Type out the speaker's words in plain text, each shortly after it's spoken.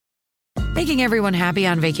Making everyone happy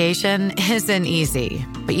on vacation isn't easy,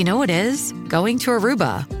 but you know what is? Going to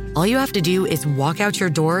Aruba. All you have to do is walk out your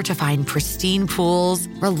door to find pristine pools,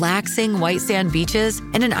 relaxing white sand beaches,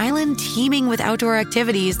 and an island teeming with outdoor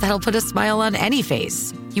activities that'll put a smile on any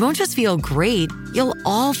face. You won't just feel great, you'll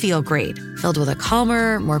all feel great, filled with a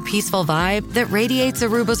calmer, more peaceful vibe that radiates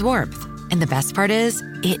Aruba's warmth. And the best part is,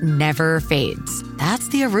 it never fades. That's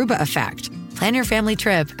the Aruba effect. Plan your family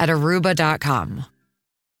trip at Aruba.com.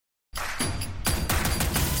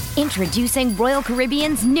 Introducing Royal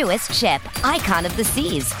Caribbean's newest ship, Icon of the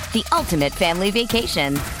Seas, the ultimate family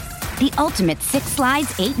vacation. The ultimate 6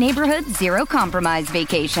 slides, 8 neighborhoods, 0 compromise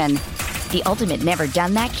vacation. The ultimate never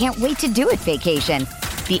done that, can't wait to do it vacation.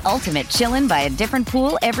 The ultimate chillin' by a different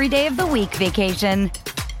pool every day of the week vacation.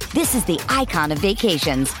 This is the Icon of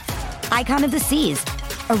vacations. Icon of the Seas,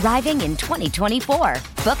 arriving in 2024.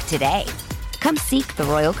 Book today. Come seek the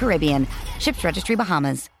Royal Caribbean. Ships Registry,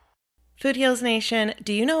 Bahamas. Food Heals Nation,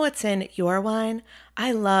 do you know what's in your wine?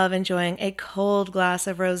 I love enjoying a cold glass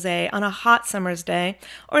of rosé on a hot summer's day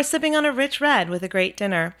or sipping on a rich red with a great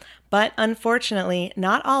dinner. But unfortunately,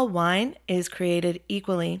 not all wine is created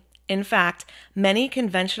equally. In fact, many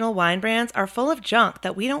conventional wine brands are full of junk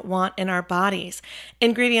that we don't want in our bodies.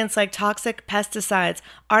 Ingredients like toxic pesticides,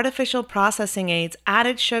 artificial processing aids,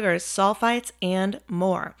 added sugars, sulfites, and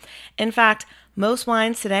more. In fact, most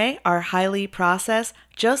wines today are highly processed,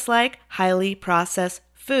 just like highly processed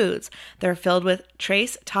foods. They're filled with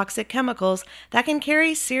trace toxic chemicals that can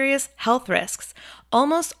carry serious health risks.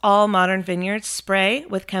 Almost all modern vineyards spray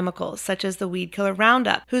with chemicals such as the weed killer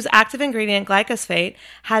Roundup, whose active ingredient glyphosate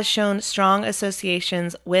has shown strong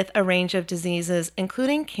associations with a range of diseases,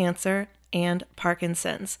 including cancer and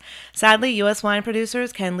Parkinson's. Sadly, U.S. wine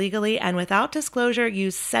producers can legally and without disclosure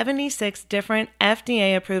use 76 different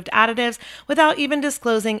FDA-approved additives without even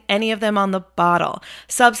disclosing any of them on the bottle.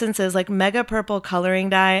 Substances like mega purple coloring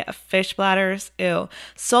dye, fish bladders,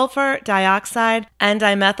 sulfur dioxide, and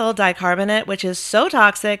dimethyl dicarbonate, which is so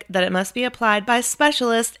toxic that it must be applied by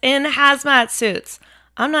specialists in hazmat suits.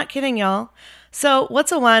 I'm not kidding, y'all. So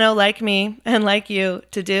what's a wino like me and like you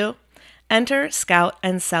to do? Enter Scout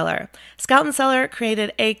and Cellar. Scout and Cellar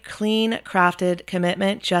created a clean, crafted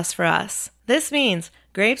commitment just for us. This means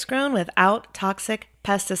grapes grown without toxic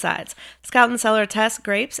pesticides. Scout and Cellar tests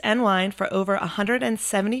grapes and wine for over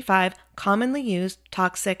 175 commonly used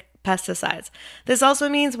toxic pesticides. This also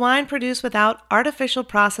means wine produced without artificial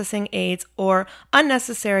processing aids or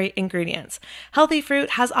unnecessary ingredients. Healthy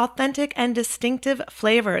fruit has authentic and distinctive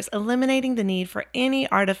flavors, eliminating the need for any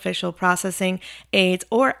artificial processing aids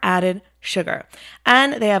or added sugar.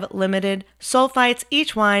 And they have limited sulfites.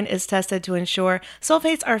 Each wine is tested to ensure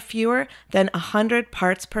sulfates are fewer than 100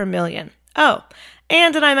 parts per million. Oh,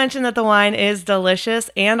 and did I mention that the wine is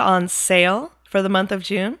delicious and on sale for the month of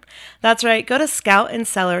June? That's right. Go to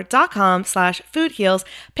scoutandcellar.com/foodheals.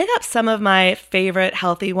 Pick up some of my favorite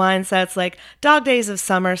healthy wine sets like Dog Days of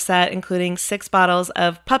Summer set, including 6 bottles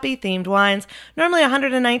of puppy-themed wines, normally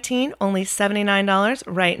 $119, only $79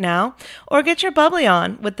 right now. Or get your bubbly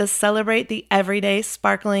on with the Celebrate the Everyday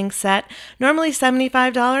Sparkling set, normally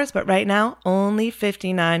 $75, but right now only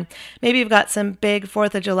 $59. Maybe you've got some big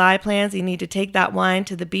 4th of July plans. You need to take that wine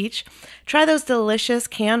to the beach. Try those delicious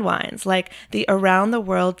canned wines like the Around the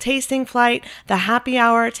World Tasting Flight, the Happy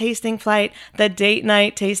Hour Tasting Flight, the Date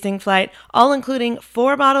Night Tasting Flight, all including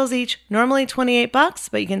 4 bottles each, normally $28,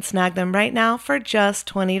 but you can snag them right now for just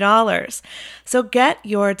 $20. So get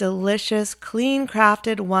your delicious, clean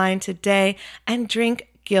crafted wine today and drink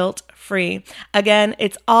guilt-free. Again,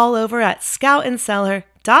 it's all over at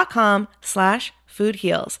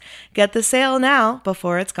scoutandcellar.com/foodheals. Get the sale now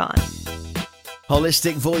before it's gone.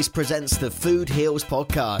 Holistic Voice presents the Food Heals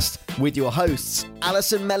podcast with your hosts,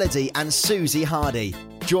 Alison Melody and Susie Hardy.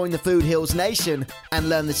 Join the Food Heals Nation and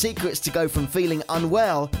learn the secrets to go from feeling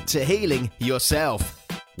unwell to healing yourself.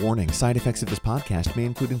 Warning, side effects of this podcast may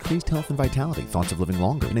include increased health and vitality, thoughts of living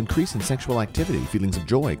longer, an increase in sexual activity, feelings of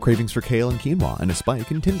joy, cravings for kale and quinoa, and a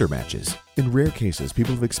spike in Tinder matches. In rare cases,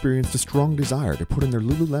 people have experienced a strong desire to put in their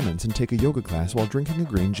Lululemons and take a yoga class while drinking a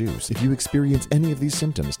green juice. If you experience any of these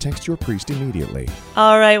symptoms, text your priest immediately.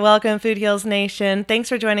 All right, welcome Food Heals Nation. Thanks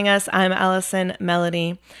for joining us. I'm Alison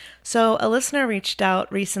Melody. So a listener reached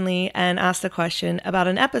out recently and asked a question about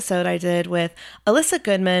an episode I did with Alyssa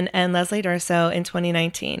Goodman and Leslie Durso in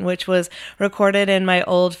 2019, which was recorded in my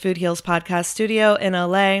old Food Heals podcast studio in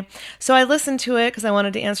LA. So I listened to it because I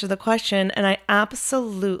wanted to answer the question, and I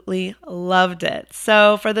absolutely loved it.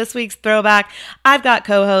 So for this week's throwback, I've got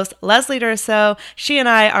co-host Leslie Durso. She and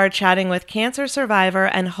I are chatting with cancer survivor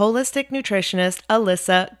and holistic nutritionist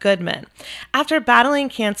Alyssa Goodman. After battling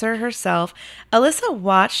cancer herself, Alyssa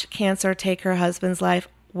watched cancer take her husband's life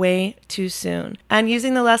way too soon. And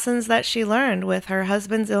using the lessons that she learned with her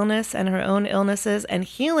husband's illness and her own illnesses and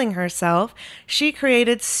healing herself, she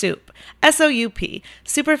created Soup, S-O-U-P,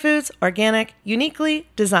 superfoods, organic, uniquely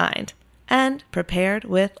designed and prepared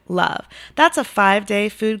with love. That's a 5-day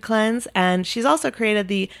food cleanse, and she's also created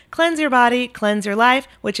the Cleanse Your Body, Cleanse Your Life,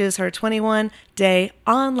 which is her 21-day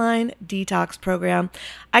online detox program.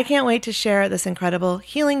 I can't wait to share this incredible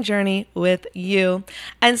healing journey with you.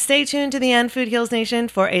 And stay tuned to the end, Food Heals Nation,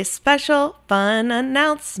 for a special fun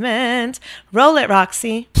announcement. Roll it,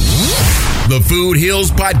 Roxy. The Food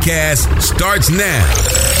Heals Podcast starts now.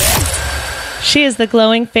 She is the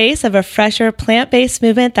glowing face of a fresher, plant-based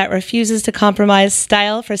movement that refuses to compromise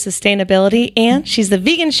style for sustainability, and she's the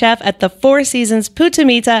vegan chef at the Four Seasons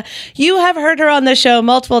Putumita. You have heard her on the show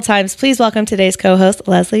multiple times. Please welcome today's co-host,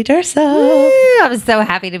 Leslie Durso. I'm so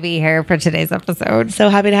happy to be here for today's episode. So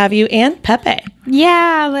happy to have you, and Pepe.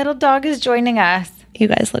 Yeah, little dog is joining us. You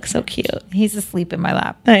guys look so cute. He's asleep in my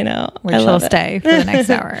lap. I know. Which he'll stay for the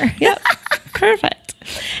next hour. Yep. Perfect.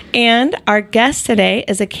 And our guest today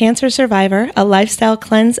is a cancer survivor, a lifestyle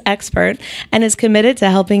cleanse expert, and is committed to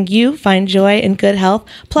helping you find joy and good health,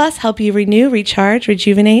 plus help you renew, recharge,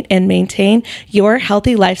 rejuvenate, and maintain your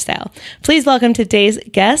healthy lifestyle. Please welcome today's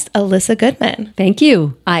guest, Alyssa Goodman. Thank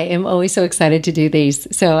you. I am always so excited to do these.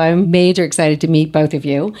 So I'm major excited to meet both of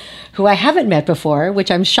you, who I haven't met before, which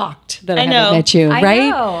I'm shocked that I haven't met you, right? I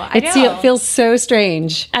know. It feels so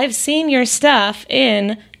strange. I've seen your stuff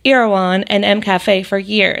in Erewhon and M Cafe for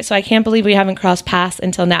years, so I can't believe we haven't crossed paths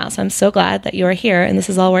until now. So I'm so glad that you are here and this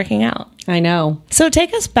is all working out. I know. So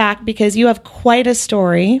take us back, because you have quite a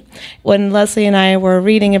story. When Leslie and I were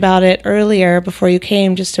reading about it earlier before you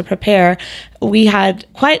came just to prepare, we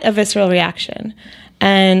had quite a visceral reaction.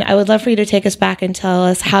 And I would love for you to take us back and tell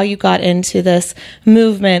us how you got into this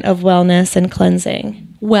movement of wellness and cleansing.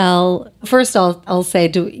 Well, first I'll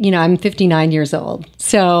say, I'm 59 years old.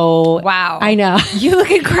 So wow. I know. You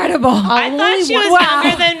look incredible. I thought she was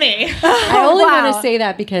younger than me. I only want to say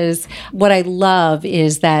that because what I love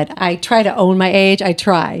is that I try to own my age. I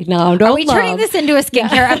try. No, don't. Are we turning this into a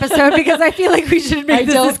skincare episode? Because I feel like we should make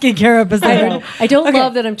this a skincare episode. I don't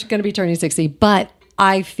love that I'm going to be turning 60, but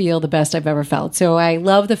I feel the best I've ever felt. So I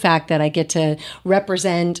love the fact that I get to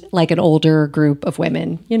represent like an older group of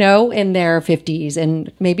women, in their 50s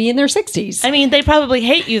and maybe in their 60s. I mean, they probably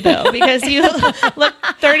hate you though, because you look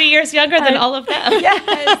 30 years younger than all of them.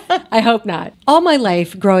 Yes. I hope not. All my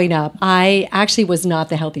life growing up, I actually was not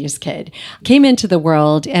the healthiest kid. Came into the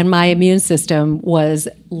world and my immune system was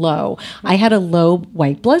low. I had a low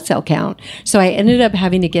white blood cell count. So I ended up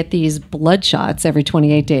having to get these blood shots every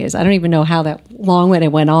 28 days. I don't even know how that long when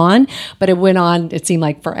it went on, but it went on, it seemed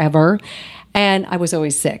like forever. And I was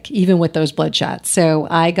always sick, even with those blood shots. So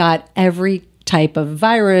I got every type of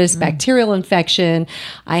virus, bacterial infection.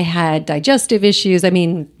 I had digestive issues. I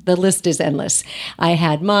mean, the list is endless. I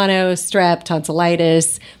had mono, strep,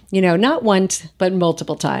 tonsillitis, not once, but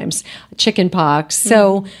multiple times, chicken pox.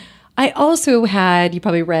 So I also had, you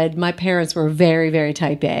probably read, my parents were very, very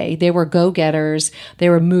type A. They were go-getters. They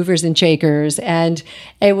were movers and shakers. And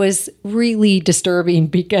it was really disturbing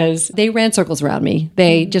because they ran circles around me.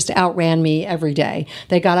 They just outran me every day.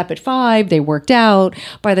 They got up at 5. They worked out.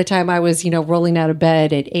 By the time I was, rolling out of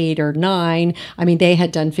bed at 8 or 9, I mean, they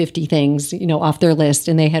had done 50 things, off their list,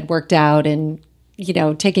 and they had worked out and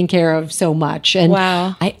taken care of so much. And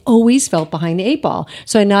wow. I always felt behind the 8 ball.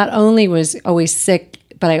 So I not only was always sick,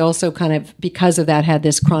 but I also kind of, because of that, had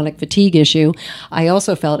this chronic fatigue issue. I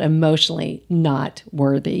also felt emotionally not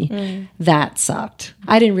worthy. That sucked.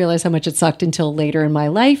 I didn't realize how much it sucked until later in my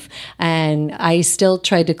life. And I still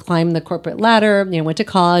tried to climb the corporate ladder, went to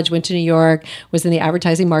college, went to New York, was in the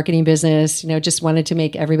advertising marketing business, just wanted to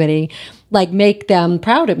make everybody, make them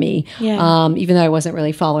proud of me. Yeah. Even though I wasn't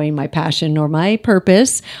really following my passion or my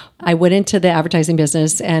purpose. I went into the advertising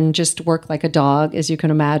business and just worked like a dog, as you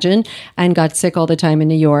can imagine, and got sick all the time in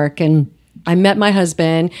New York. And I met my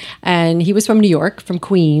husband, and he was from New York, from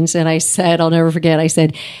Queens. And I said, I'll never forget, I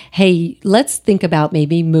said, hey, let's think about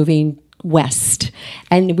maybe moving west.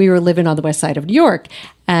 And we were living on the west side of New York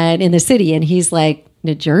and in the city. And he's like,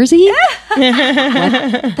 New Jersey? What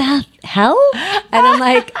the hell? And I'm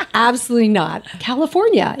like, absolutely not.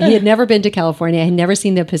 California. He had never been to California. He had never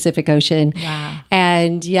seen the Pacific Ocean. Wow.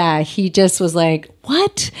 And yeah, he just was like,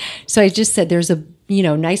 what? So I just said, there's a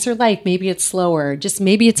nicer life. Maybe it's slower. Just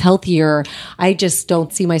maybe it's healthier. I just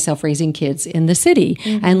don't see myself raising kids in the city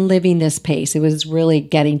and living this pace. It was really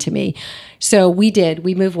getting to me. So we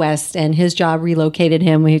moved west, and his job relocated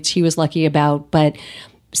him, which he was lucky about. But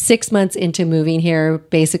 6 months into moving here,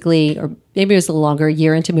 basically, or maybe it was a little longer, a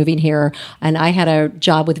year into moving here, and I had a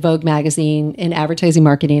job with Vogue magazine in advertising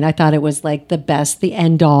marketing. I thought it was like the best, the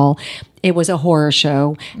end all. It was a horror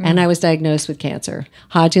show, and I was diagnosed with cancer,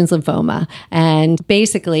 Hodgkin's lymphoma. And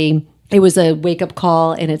basically, it was a wake-up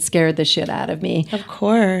call, and it scared the shit out of me. Of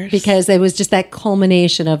course. Because it was just that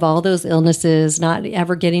culmination of all those illnesses, not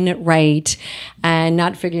ever getting it right, and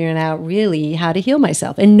not figuring out really how to heal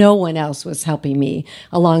myself. And no one else was helping me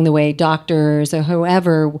along the way. Doctors or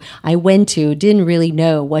whoever I went to didn't really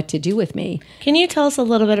know what to do with me. Can you tell us a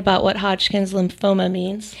little bit about what Hodgkin's lymphoma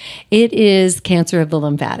means? It is cancer of the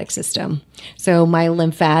lymphatic system. So my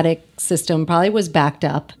lymphatic system probably was backed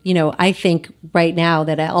up. You know, I think right now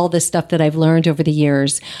that all the stuff that I've learned over the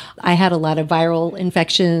years, I had a lot of viral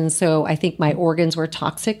infections. So I think my organs were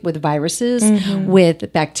toxic with viruses,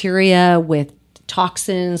 with bacteria, with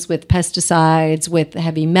toxins, with pesticides, with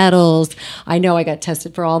heavy metals. I know I got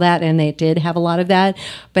tested for all that, and they did have a lot of that.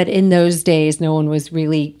 But in those days, no one was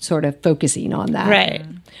really sort of focusing on that. Right.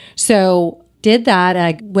 So did that.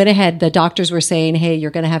 I went ahead. The doctors were saying, hey,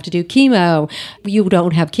 you're going to have to do chemo. You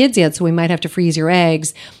don't have kids yet, so we might have to freeze your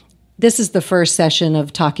eggs. This is the first session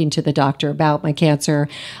of talking to the doctor about my cancer.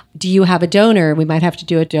 Do you have a donor? We might have to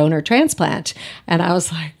do a donor transplant. And I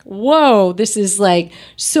was like, whoa, this is like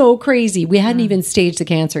so crazy. We hadn't even staged the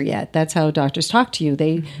cancer yet. That's how doctors talk to you.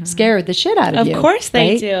 They scare the shit out of you. Of course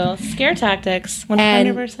they right? do. Scare tactics,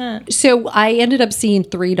 100%. And so I ended up seeing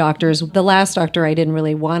 3 doctors. The last doctor I didn't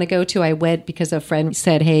really want to go to. I went because a friend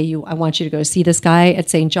said, hey, I want you to go see this guy at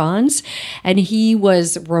St. John's. And he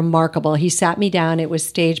was remarkable. He sat me down. It was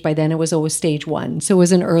staged by then. It was always stage 1. So it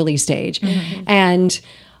was an early stage. And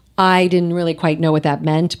I didn't really quite know what that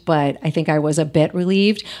meant, but I think I was a bit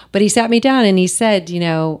relieved. But he sat me down and he said, you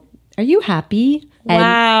know, are you happy?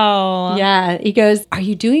 Wow. Yeah. He goes, are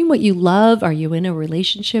you doing what you love? Are you in a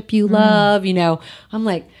relationship you love? You know, I'm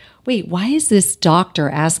like, wait, why is this doctor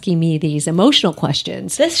asking me these emotional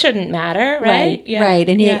questions? This shouldn't matter, right? Right. Yeah. Right.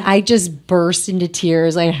 And I just burst into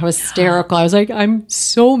tears. I was hysterical. I was like, I'm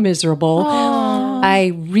so miserable. Aww.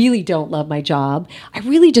 I really don't love my job. I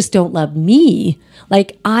really just don't love me.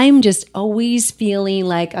 Like, I'm just always feeling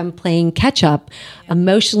like I'm playing catch up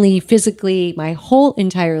emotionally, physically, my whole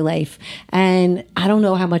entire life. And I don't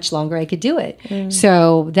know how much longer I could do it.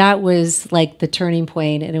 So that was like the turning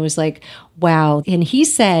point. And it was like, wow. And he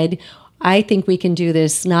said, I think we can do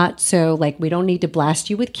this not so like we don't need to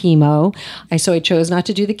blast you with chemo. So I chose not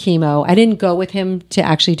to do the chemo. I didn't go with him to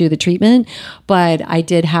actually do the treatment, but I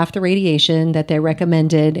did half the radiation that they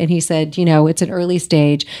recommended. And he said, you know, it's an early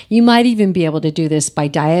stage. You might even be able to do this by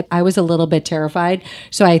diet. I was a little bit terrified.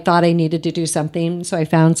 So I thought I needed to do something. So I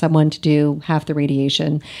found someone to do half the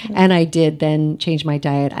radiation. And I did then change my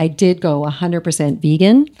diet. I did go 100%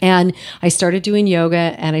 vegan. And I started doing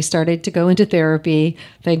yoga and I started to go into therapy,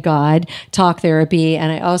 thank God. Talk therapy.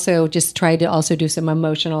 And I also just tried to also do some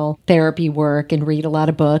emotional therapy work and read a lot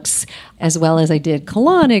of books, as well as I did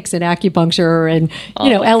colonics and acupuncture and, you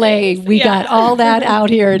know, LA, we got all that out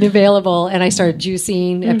here and available. And I started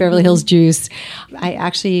juicing at Beverly Hills Juice. I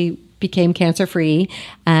actually became cancer-free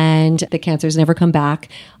and the cancer's never come back.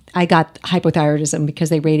 I got hypothyroidism because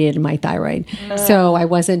they radiated my thyroid. So I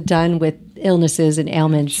wasn't done with illnesses and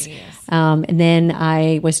ailments. And then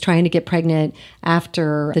I was trying to get pregnant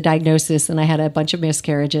after the diagnosis, and I had a bunch of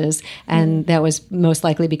miscarriages, and that was most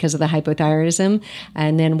likely because of the hypothyroidism.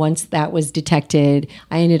 And then once that was detected,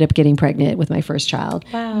 I ended up getting pregnant with my first child.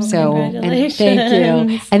 Wow, so congratulations. Thank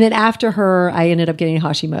you. And then after her, I ended up getting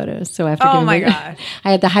Hashimoto's. So after I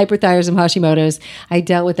had the hypothyroidism Hashimoto's. I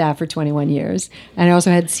dealt with that for 21 years. And I also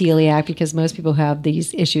had celiac because most people who have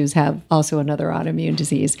these issues have also another autoimmune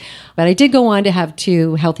disease. But I did go on to have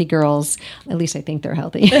 2 healthy girls. At least I think they're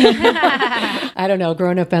healthy. I don't know.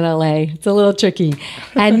 Growing up in LA, it's a little tricky.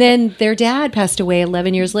 And then their dad passed away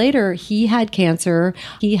 11 years later. He had cancer.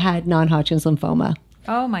 He had non-Hodgkin's lymphoma.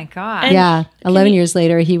 Oh my God. Yeah. 11 years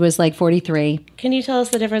later, he was like 43. Can you tell us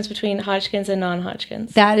the difference between Hodgkin's and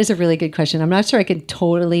non-Hodgkin's? That is a really good question. I'm not sure I can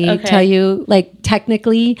totally tell you, like,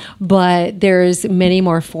 technically, but there's many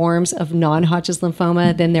more forms of non-Hodgkin's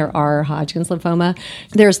lymphoma than there are Hodgkin's lymphoma.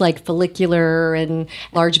 There's like follicular and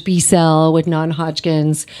large B cell with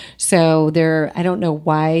non-Hodgkin's. So I don't know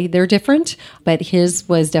why they're different, but his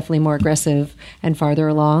was definitely more aggressive and farther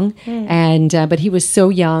along. And but he was so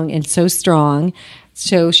young and so strong.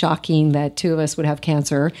 So shocking that 2 of us would have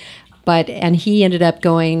cancer. And he ended up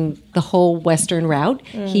going the whole Western route.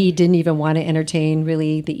 He didn't even want to entertain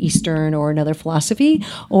really the Eastern or another philosophy,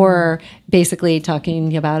 or basically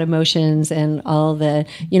talking about emotions and all the,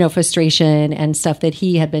 frustration and stuff that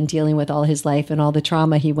he had been dealing with all his life and all the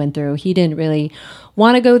trauma he went through. He didn't really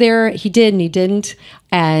want to go there. He did and he didn't.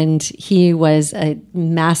 And he was a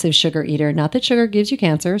massive sugar eater. Not that sugar gives you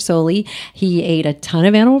cancer solely. He ate a ton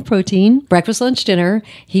of animal protein, breakfast, lunch, dinner.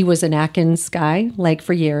 He was an Atkins guy, like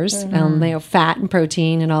for years, fat and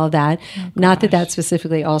protein and all of that. Not that that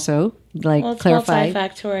specifically also, it's clarified.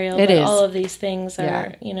 Multifactorial. It but is. All of these things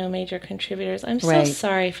are, major contributors. I'm so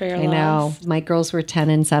sorry for your loss. I know. My girls were 10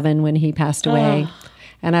 and 7 when he passed away.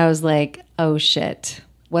 And I was like, oh shit,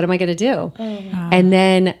 what am I going to do? And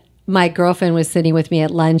then my girlfriend was sitting with me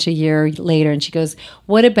at lunch a year later, and she goes,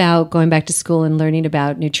 what about going back to school and learning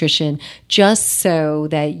about nutrition just so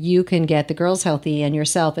that you can get the girls healthy and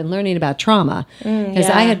yourself, and learning about trauma? Because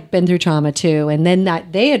I had been through trauma too, and then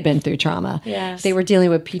they had been through trauma. Yes. They were dealing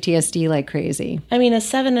with PTSD like crazy. I mean, a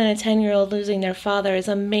 7 and a 10-year-old losing their father is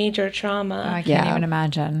a major trauma. I can't even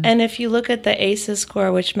imagine. And if you look at the ACEs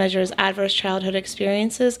score, which measures adverse childhood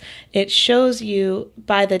experiences, it shows you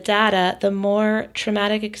by the data, the more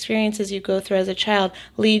traumatic experiences you go through as a child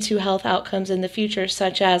lead to health outcomes in the future,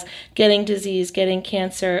 such as getting disease, getting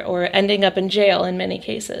cancer, or ending up in jail in many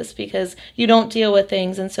cases, because you don't deal with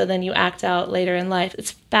things and so then you act out later in life.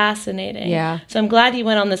 It's fascinating. Yeah. So I'm glad you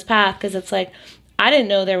went on this path, because it's like, I didn't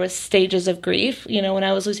know there was stages of grief. When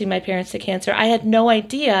I was losing my parents to cancer, I had no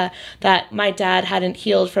idea that my dad hadn't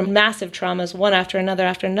healed from massive traumas, one after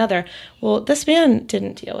another. Well, this man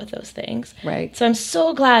didn't deal with those things. Right. So I'm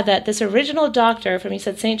so glad that this original doctor from, you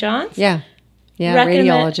said St. John's? Yeah.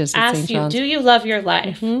 Radiologist at asked St. John's. you, do you love your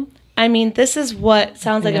life? I mean, this is what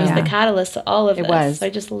sounds like it was the catalyst to all of this. It was. So I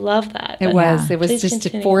just love that. It was Please just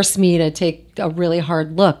continue. to force me to take a really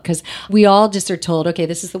hard look, because we all just are told, okay,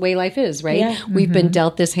 this is the way life is, right? Yeah. We've been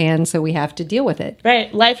dealt this hand, so we have to deal with it.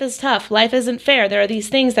 Right. Life is tough. Life isn't fair. There are these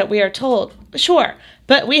things that we are told. Sure.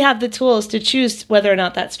 But we have the tools to choose whether or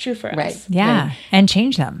not that's true for us. Right. Yeah. Right. And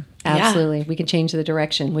change them. Absolutely. We can change the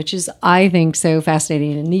direction, which is, I think, so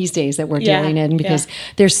fascinating in these days that we're dealing in, because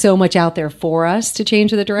there's so much out there for us to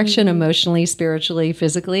change the direction emotionally, spiritually,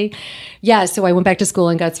 physically. Yeah. So I went back to school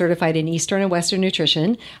and got certified in Eastern and Western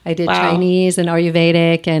nutrition. I did Chinese and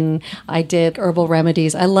Ayurvedic, and I did herbal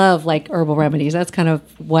remedies. I love herbal remedies. That's kind of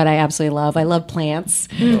what I absolutely love. I love plants.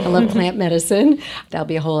 I love plant medicine. That'll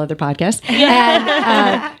be a whole other podcast.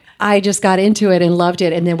 And, I just got into it and loved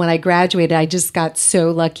it. And then when I graduated, I just got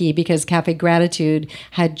so lucky, because Cafe Gratitude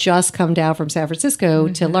had just come down from San Francisco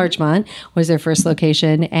to Larchmont, was their first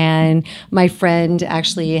location. And my friend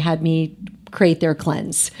actually had me create their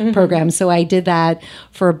cleanse program. So I did that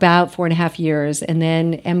for about 4.5 years. And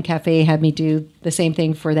then M Cafe had me do the same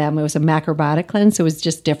thing for them. It was a macrobiotic cleanse, so it was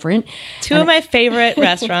just different. Two of my favorite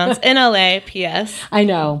restaurants in LA, P.S. I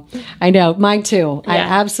know. Mine too. Yeah. I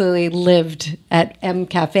absolutely lived at M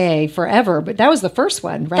Cafe forever, but that was the first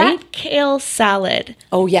one, right? That kale salad.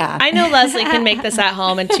 Oh, yeah. I know Leslie can make this at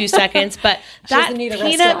home in 2 seconds, but that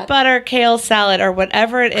peanut butter kale salad, or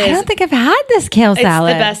whatever it is. I don't think I've had this kale salad.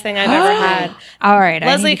 It's the best thing I've ever had. All right.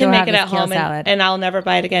 Leslie can make it at home, and I'll never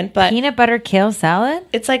buy it again. But peanut butter kale salad?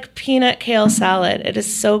 It's like peanut kale salad. It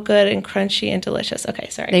is so good and crunchy and delicious. Okay,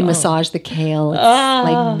 sorry. They massage the kale.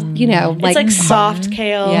 It's it's like soft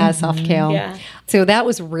kale. Yeah, soft kale. Yeah. So that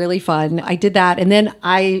was really fun. I did that. And then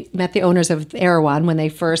I met the owners of Erewhon when they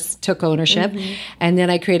first took ownership. And then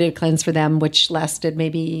I created a cleanse for them, which lasted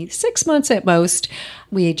maybe 6 months at most.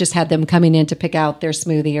 We just had them coming in to pick out their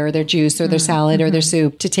smoothie or their juice or their salad or their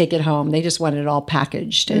soup to take it home. They just wanted it all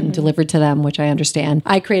packaged and delivered to them, which I understand.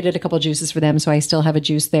 I created a couple of juices for them, so I still have a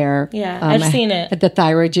juice there. Yeah, I've seen it. The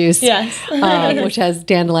thyroid juice. Yes. Which has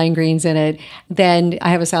dandelion greens in it. Then I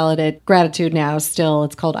have a salad at Gratitude now still.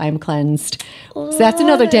 It's called I'm Cleansed. So that's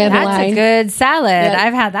another dandelion. That's a good salad. Yeah.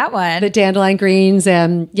 I've had that one. The dandelion greens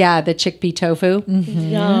and the chickpea tofu.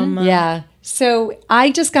 Yum. Yeah. So I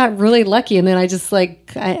just got really lucky. And then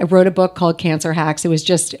I wrote a book called Cancer Hacks. It was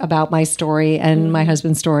just about my story and my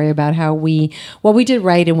husband's story about what we did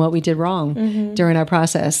right and what we did wrong during our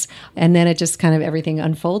process. And then it just kind of everything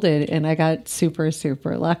unfolded, and I got super,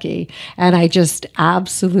 super lucky. And I just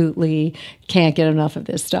absolutely can't get enough of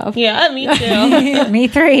this stuff. Yeah, me too. Me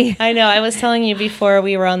three. I know. I was telling you before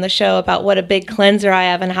we were on the show about what a big cleanser I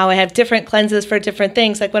have and how I have different cleanses for different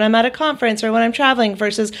things, like when I'm at a conference or when I'm traveling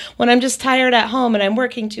versus when I'm just tired tired at home and I'm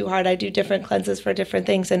working too hard, I do different cleanses for different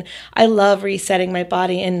things. And I love resetting my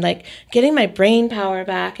body and like getting my brain power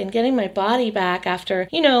back and getting my body back after,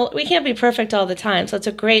 we can't be perfect all the time. So it's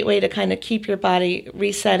a great way to kind of keep your body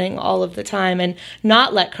resetting all of the time and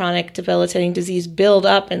not let chronic debilitating disease build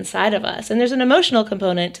up inside of us. And there's an emotional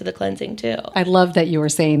component to the cleansing too. I love that you were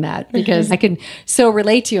saying that because I can so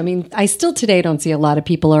relate to you. I mean, I still today don't see a lot of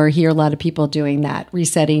people or hear a lot of people doing that,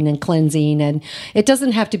 resetting and cleansing. And it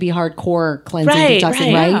doesn't have to be hardcore cleansing,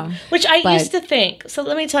 detoxing, right? Yeah. Which I used to think. So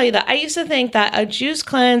let me tell you that. I used to think that a juice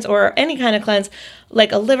cleanse or any kind of cleanse,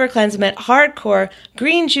 like a liver cleanse, meant hardcore,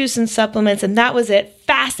 green juice and supplements, and that was it.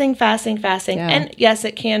 Fasting. Yeah. And yes,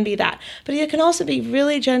 it can be that. But it can also be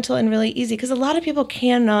really gentle and really easy because a lot of people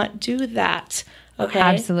cannot do that. Okay?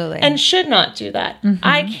 Absolutely. And should not do that. Mm-hmm.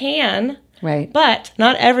 I can. Right. But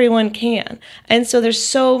not everyone can. And so there's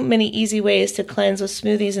so many easy ways to cleanse with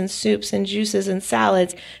smoothies and soups and juices and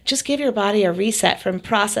salads. Just give your body a reset from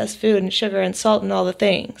processed food and sugar and salt and all the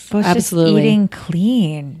things. Well, absolutely. Just eating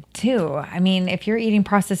clean too. I mean, if you're eating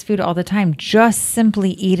processed food all the time, just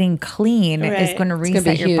simply eating clean is going to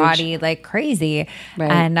reset your body like crazy.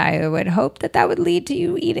 Right. And I would hope that would lead to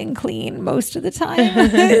you eating clean most of the time.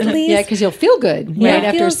 At least. Yeah, because you'll feel good right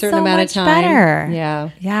after a certain amount of time. Better.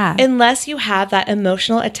 Yeah. Unless you have that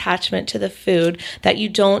emotional attachment to the food that you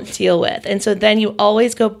don't deal with. And so then you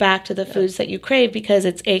always go back to the foods that you crave because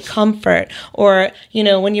it's a comfort. Or,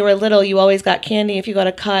 when you were little, you always got candy if you got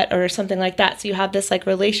a cut or something like that. So you have this like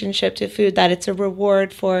relationship to food that it's a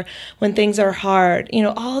reward for when things are hard,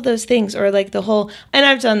 all of those things. Or like the whole, and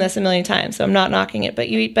I've done this a million times, so I'm not knocking it, but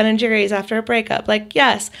you eat Ben & Jerry's after a breakup. Like,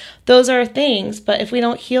 yes, those are things, but if we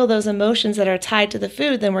don't heal those emotions that are tied to the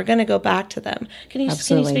food, then we're going to go back to them. Can you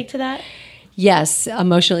speak to that? Yes,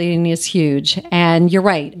 emotional eating is huge. And you're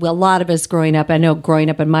right. Well, a lot of us growing up, I know growing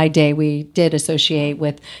up in my day, we did associate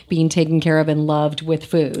with being taken care of and loved with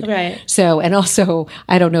food. Right. So, and also,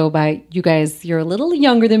 I don't know about you guys, you're a little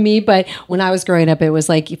younger than me, but when I was growing up, it was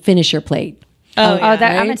like, finish your plate.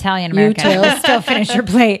 I'm Italian American. You still finish your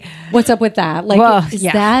plate. What's up with that? Like, is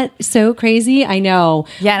that so crazy? I know.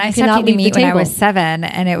 Yeah, and I stopped eating meat when I was 7,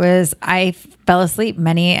 and I fell asleep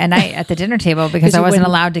many a night at the dinner table because I wasn't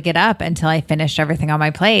allowed to get up until I finished everything on my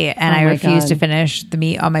plate, and I refused to finish the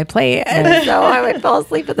meat on my plate, and so I would fall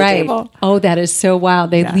asleep at the table. Oh, that is so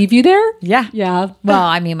wild. They leave you there? Yeah. Yeah. Well,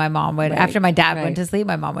 I mean, my mom would, after my dad went to sleep,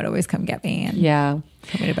 my mom would always come get me. And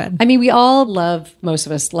put me to bed. I mean, most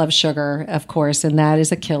of us love sugar, of course, and that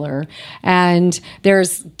is a killer. And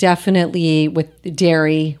there's definitely with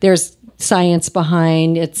dairy, there's science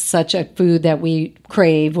behind it's such a food that we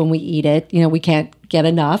crave when we eat it. We can't get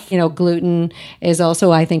enough. Gluten is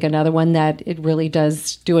also, I think, another one that it really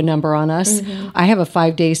does do a number on us. Mm-hmm. I have a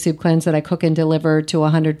 5-day soup cleanse that I cook and deliver to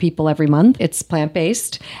 100 people every month. It's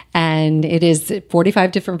plant-based, and it is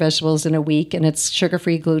 45 different vegetables in a week, and it's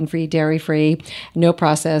sugar-free, gluten-free, dairy-free, no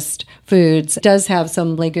processed foods. It does have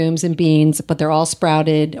some legumes and beans, but they're all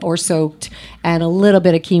sprouted or soaked, and a little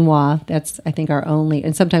bit of quinoa. That's, I think, our only,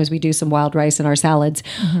 and sometimes we do some wild rice in our salads.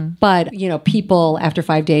 Mm-hmm. But, people, after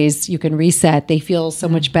 5 days, you can reset. They feel so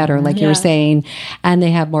much better, like you were saying, and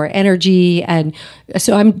they have more energy. And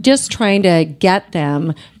so I'm just trying to get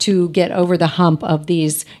them to get over the hump of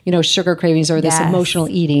these, sugar cravings or this emotional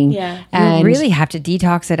eating. Yeah. And you really have to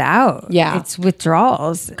detox it out. Yeah. It's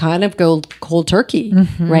withdrawals. Kind of go cold turkey,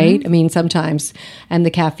 right? I mean, sometimes, and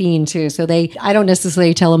the caffeine too. So I don't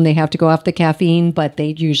necessarily tell them they have to go off the caffeine, but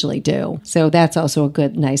they usually do. So that's also a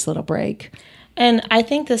good, nice little break. And I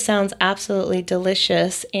think this sounds absolutely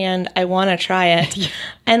delicious, and I want to try it.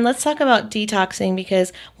 And let's talk about detoxing,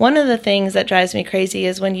 because one of the things that drives me crazy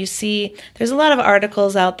is when you see there's a lot of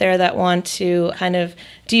articles out there that want to kind of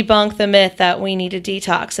debunk the myth that we need to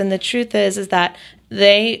detox. And the truth is that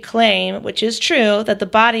they claim, which is true, that the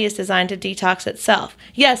body is designed to detox itself.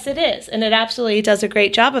 Yes, it is, and it absolutely does a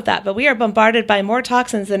great job of that. But we are bombarded by more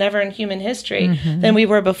toxins than ever in human history than we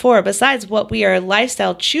were before, besides what we are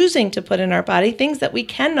lifestyle choosing to put in our body, things that we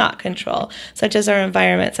cannot control, such as our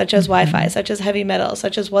environment, such as Wi-Fi, such as heavy metals,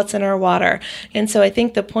 such as what's in our water. And so I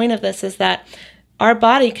think the point of this is that our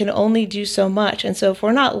body can only do so much. And so if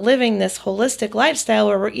we're not living this holistic lifestyle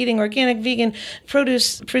where we're eating organic, vegan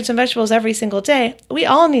produce, fruits and vegetables every single day, we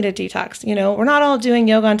all need a detox. We're not all doing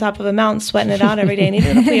yoga on top of a mountain, sweating it out every day. And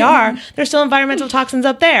even if we are, there's still environmental toxins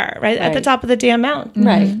up there, right? At the top of the damn mountain.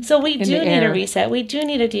 Right. So we do need a reset. We do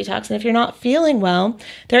need a detox. And if you're not feeling well,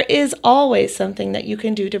 there is always something that you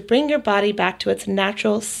can do to bring your body back to its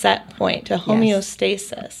natural set point, to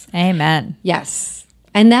homeostasis. Amen. Yes.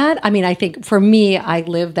 And that, I mean, I think for me, I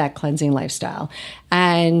live that cleansing lifestyle.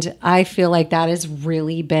 And I feel like that has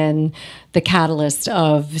really been the catalyst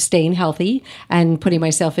of staying healthy and putting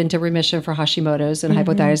myself into remission for Hashimoto's and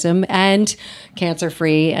hypothyroidism and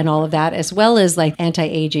cancer-free and all of that, as well as like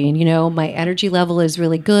anti-aging. You know, my energy level is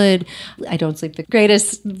really good. I don't sleep the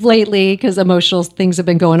greatest lately because emotional things have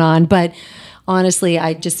been going on, but honestly,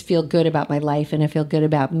 I just feel good about my life and I feel good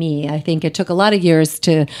about me. I think it took a lot of years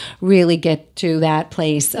to really get to that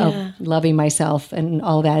place of loving myself and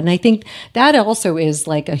all that. And I think that also is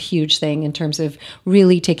like a huge thing in terms of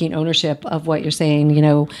really taking ownership of what you're saying, you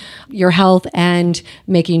know, your health and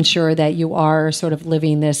making sure that you are sort of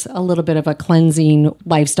living this a little bit of a cleansing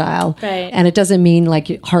lifestyle. Right. And it doesn't mean like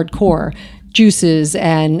hardcore juices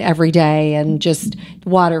and every day and just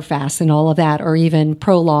water fasts and all of that, or even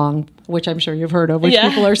prolonged, which I'm sure you've heard of, which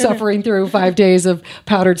people are suffering through 5 days of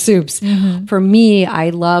powdered soups. For me, I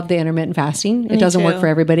love the intermittent fasting. It doesn't work for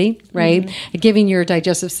everybody, right? Giving your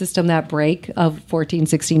digestive system that break of 14,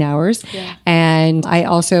 16 hours. And I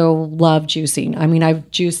also love juicing. I mean,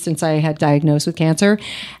 I've juiced since I had diagnosed with cancer,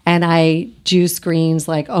 and I juice greens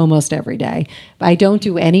like almost every day. I don't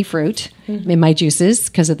do any fruit in my juices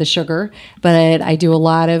because of the sugar, but I do a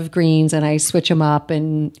lot of greens and I switch them up.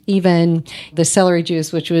 And even the celery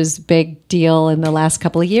juice, which was big deal in the last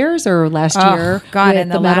couple of years or last year. God, in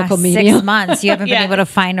the medical last media. 6 months, you haven't been able to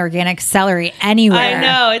find organic celery anywhere. I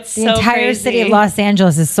know, it's the so entire crazy. city of Los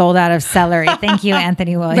Angeles is sold out of celery. Thank you,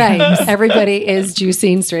 Anthony Williams. Right. Everybody is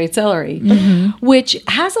juicing straight celery, which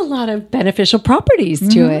has a lot of beneficial properties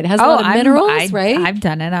to it. It has a lot of minerals, right? I've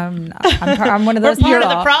done it. I'm one of those We're part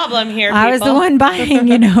people. of the problem here, people. I was the one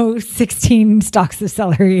buying, 16 stalks of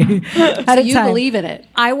celery at So a you time. believe in it.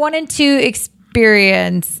 I wanted to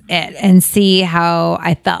experience it and see how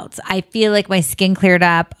I felt. I feel like my skin cleared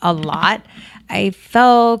up a lot. I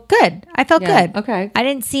felt good. Good. Okay. I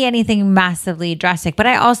didn't see anything massively drastic, but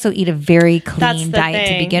I also eat a very clean diet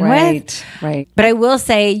to begin with. Right. But I will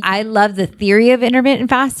say I love the theory of intermittent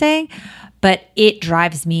fasting, but it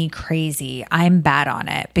drives me crazy. I'm bad on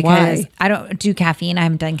it because I don't do caffeine. I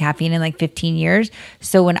haven't done caffeine in like 15 years.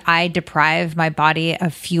 So when I deprive my body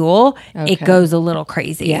of fuel, it goes a little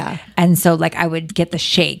crazy. Yeah. And so like I would get the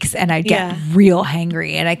shakes and I'd get real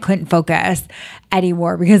hangry and I couldn't focus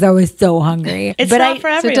anymore because I was so hungry. It's not for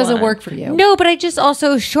everyone. So it doesn't work for you. No, but I just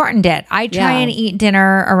also shortened it. I try and eat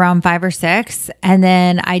dinner around 5 or 6 and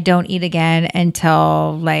then I don't eat again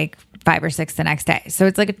until like 5 or 6 the next day. So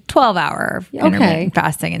it's like a 12-hour intermittent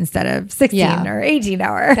fasting instead of 16 or 18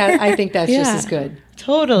 hour. I think that's just as good.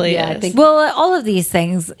 Totally. Yeah, I think. Well, all of these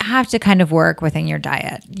things have to kind of work within your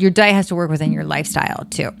diet. Your diet has to work within your lifestyle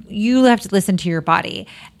too. You have to listen to your body.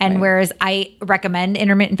 And whereas I recommend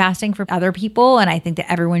intermittent fasting for other people, and I think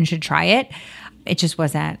that everyone should try it, it just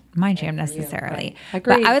wasn't my jam necessarily.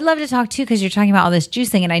 But I would love to talk too, because you're talking about all this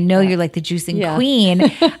juicing, and I know you're like the juicing queen,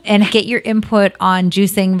 and get your input on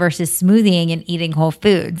juicing versus smoothing and eating whole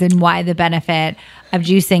foods, and why the benefit of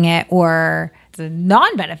juicing it or the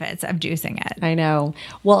non-benefits of juicing it. I know.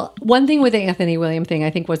 Well, one thing with the Anthony Williams thing, I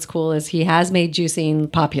think what's cool is he has made juicing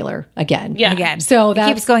popular again. Yeah. Again. So that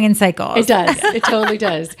keeps going in cycles. It does. It totally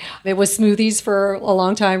does. It was smoothies for a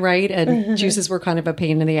long time, right? And juices were kind of a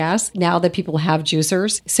pain in the ass. Now that people have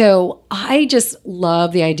juicers. So I just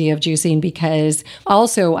love the idea of juicing because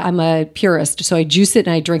also I'm a purist. So I juice it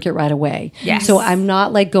and I drink it right away. Yes. So I'm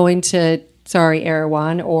not like going to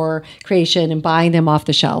Erewhon or Creation and buying them off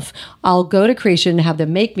the shelf. I'll go to Creation and have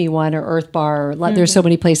them make me one, or Earth Bar. There's so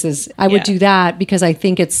many places. I would do that because I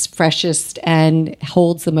think it's freshest and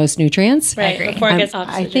holds the most nutrients. Right. Before it gets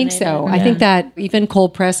oxygenated. I think so. I think that even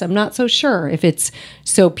cold press, I'm not so sure if it's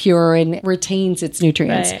so pure and retains its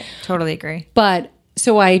nutrients. Right. Totally agree. But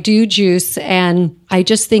so I do juice, and I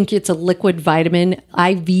just think it's a liquid vitamin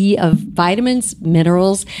IV of vitamins,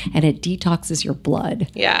 minerals, and it detoxes your blood.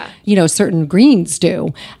 Yeah. Certain greens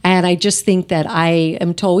do. And I just think that I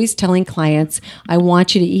am always telling clients, I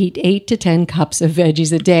want you to eat 8 to 10 cups of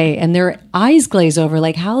veggies a day. And their eyes glaze over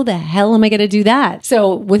like, how the hell am I going to do that?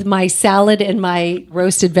 So with my salad and my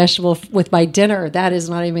roasted vegetable with my dinner, that is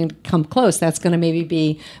not even come close. That's going to maybe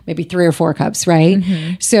be 3 or 4 cups, right?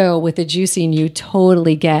 Mm-hmm. So with the juicing, you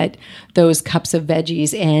totally get those cups of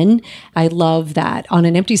veggies in. I love that. On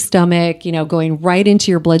an empty stomach, going right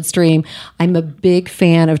into your bloodstream. I'm a big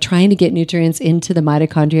fan of trying to get nutrients into the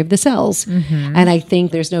mitochondria of the cells. Mm-hmm. And I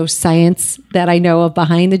think there's no science that I know of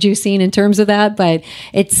behind the juicing in terms of that, but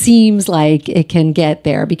it seems like it can get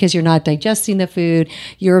there because you're not digesting the food,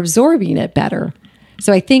 you're absorbing it better.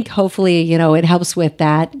 So I think hopefully, you know, it helps with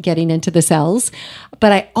that, getting into the cells.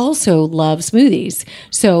 But I also love smoothies.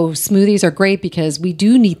 So smoothies are great because we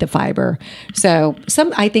do need the fiber. So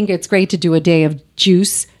I think it's great to do a day of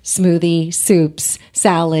juice, smoothie, soups,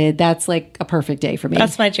 salad. That's like a perfect day for me.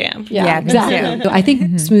 That's my jam. Yeah, exactly. So I think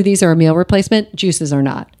smoothies are a meal replacement. Juices are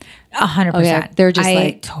not. 100%. Okay, they're just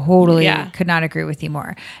I totally could not agree with you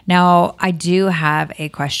more. Now, I do have a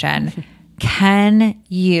question. Can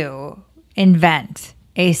you invent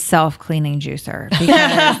a self-cleaning juicer?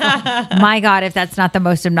 Because my God, if that's not the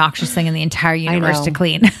most obnoxious thing in the entire universe to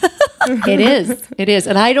clean. It is.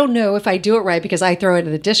 And I don't know if I do it right because I throw it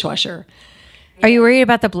in the dishwasher. Are you worried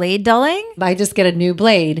about the blade dulling? I just get a new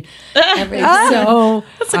blade. So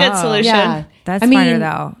that's a good solution. Yeah. That's smarter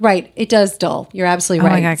though. Right. It does dull. You're absolutely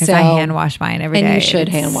right. Oh my God, because I hand wash mine every day. And you should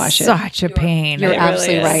hand wash it. Such a pain. You're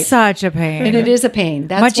absolutely right. Such a pain. And it is a pain.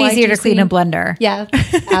 That's much easier to clean a blender. Yeah,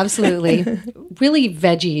 absolutely. Really,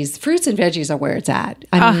 veggies, fruits and veggies are where it's at.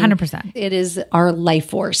 I mean, 100%. It is our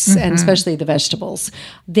life force, and especially the vegetables.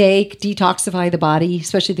 They detoxify the body,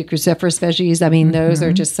 especially the cruciferous veggies. I mean, those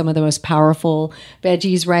are just some of the most powerful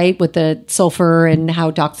veggies, right? With the sulfur and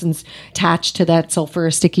how toxins attach to that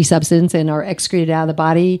sulfur sticky substance and are excreted out of the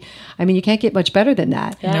body. I mean, you can't get much better than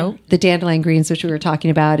that. Yeah. Nope. The dandelion greens, which we were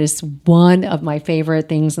talking about, is one of my favorite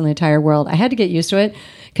things in the entire world. I had to get used to it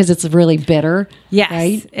because it's really bitter. Yes,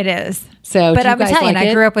 right? it is. So, but I'm Italian.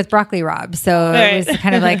 I grew up with broccoli rabe, so it was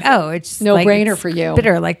kind of like, it's no like, brainer for you.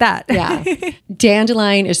 Bitter like that. Yeah,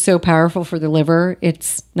 dandelion is so powerful for the liver.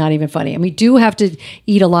 It's not even funny. And we do have to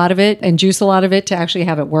eat a lot of it and juice a lot of it to actually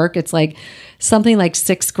have it work. It's like something like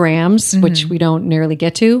 6 grams, which we don't nearly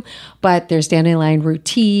get to. But there's dandelion root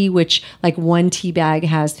tea, which like one tea bag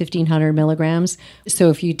has 1,500 milligrams.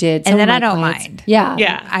 So if you did, and then I don't mind.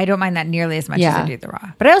 Yeah, I don't mind that nearly as much as I do the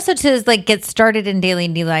raw. But I also to like get started in daily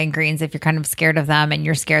dandelion greens if you're kind of scared of them and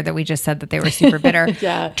you're scared that we just said that they were super bitter.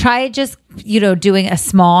 Try just doing a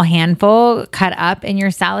small handful cut up in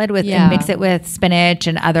your salad with and mix it with spinach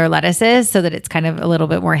and other lettuces so that it's kind of a little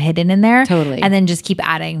bit more hidden in there. Totally. And then just keep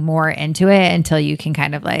adding more into it until you can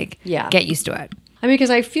kind of like get used to it. I mean,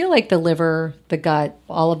 because I feel like the liver, the gut,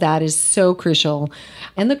 all of that is so crucial,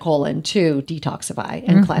 and the colon to detoxify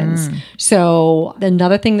and cleanse. So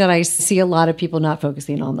another thing that I see a lot of people not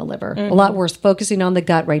focusing on the liver, a lot worse focusing on the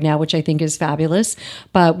gut right now, which I think is fabulous,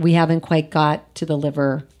 but we haven't quite got to the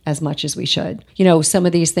liver as much as we should. You know, some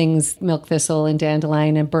of these things, milk thistle and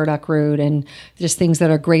dandelion and burdock root and just things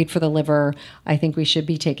that are great for the liver, I think we should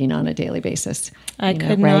be taking on a daily basis. I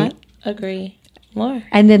could not agree more.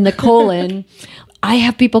 And then the colon, I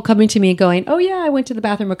have people coming to me going, oh yeah, I went to the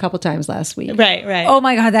bathroom a couple times last week. Right. Oh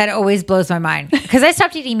my God, that always blows my mind. Because I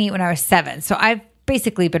stopped eating meat when I was 7. So I've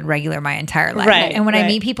basically been regular my entire life. Right. And when I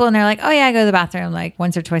meet people and they're like, oh yeah, I go to the bathroom like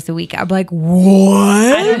once or twice a week, I'm like,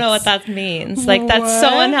 what? I don't know what that means. Like, that's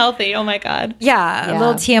so unhealthy. Oh my God. Yeah, a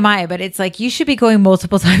little TMI, but it's like you should be going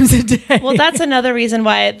multiple times a day. Well, that's another reason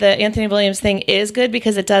why the Anthony Williams thing is good,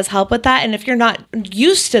 because it does help with that. And if you're not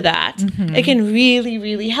used to that, it can really,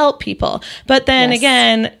 really help people. But then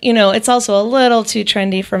again, it's also a little too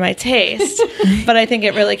trendy for my taste. But I think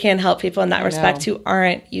it really can help people in that respect who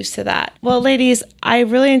aren't used to that. Well, ladies, I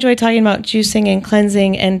really enjoyed talking about juicing and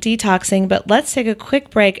cleansing and detoxing, but let's take a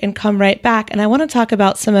quick break and come right back. And I want to talk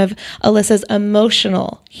about some of Alyssa's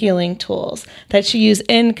emotional healing tools that she used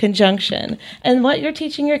in conjunction and what you're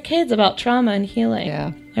teaching your kids about trauma and healing.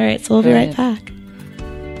 Yeah. All right, so we'll be right back.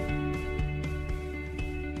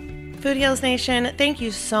 Food Heals Nation, thank you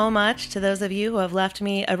so much to those of you who have left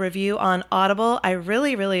me a review on Audible. I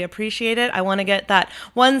really, really appreciate it. I want to get that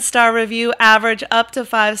 1-star review average up to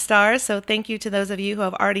 5 stars. So thank you to those of you who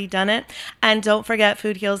have already done it. And don't forget,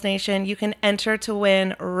 Food Heals Nation, you can enter to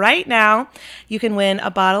win right now. You can win a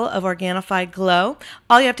bottle of Organifi Glow.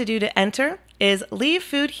 All you have to do to enter is leave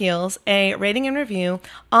Food Heals a rating and review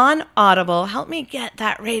on Audible. Help me get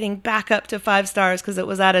that rating back up to 5 stars because it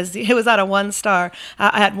was at a 1 star.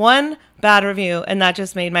 I had one bad review, and that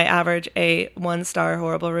just made my average a 1-star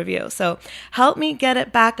horrible review. So help me get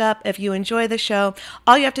it back up. If you enjoy the show,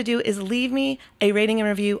 all you have to do is leave me a rating and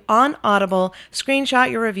review on Audible,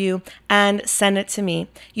 screenshot your review, and send it to me.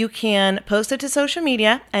 You can post it to social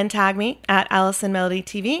media and tag me at Allison Melody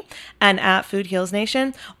TV and at Food Heals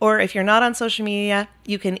Nation. Or if you're not on social media,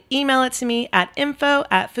 you can email it to me at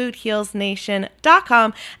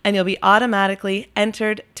info@foodhealsnation.com and you'll be automatically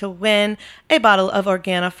entered to win a bottle of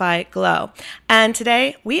Organifi Glow. And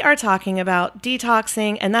today we are talking about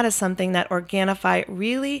detoxing, and that is something that Organifi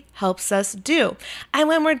really helps us do. And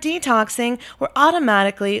when we're detoxing, we're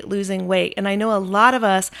automatically losing weight. And I know a lot of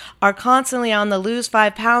us are constantly on the lose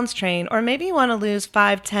 5 pounds train, or maybe you want to lose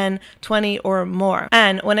 5, 10, 20 or more.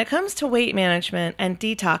 And when it comes to weight management and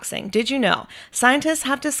detoxing, did you know scientists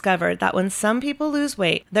have discovered that when some people lose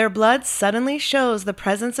weight, their blood suddenly shows the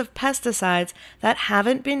presence of pesticides that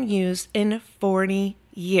haven't been used in 40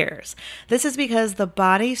 years. This is because the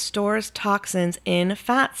body stores toxins in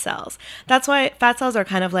fat cells. That's why fat cells are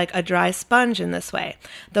kind of like a dry sponge in this way.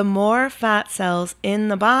 The more fat cells in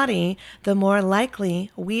the body, the more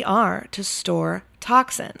likely we are to store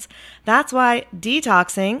toxins. That's why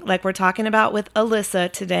detoxing, like we're talking about with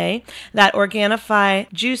Alyssa today, that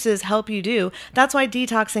Organifi juices help you do, that's why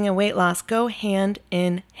detoxing and weight loss go hand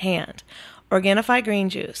in hand. Organifi Green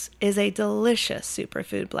Juice is a delicious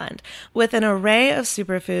superfood blend with an array of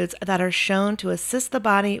superfoods that are shown to assist the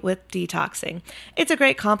body with detoxing. It's a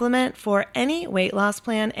great complement for any weight loss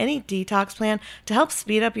plan, any detox plan to help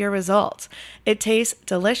speed up your results. It tastes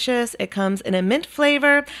delicious. It comes in a mint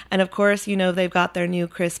flavor. And of course, you know they've got their new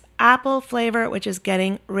crisp apple flavor, which is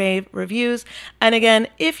getting rave reviews. And again,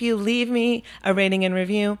 if you leave me a rating and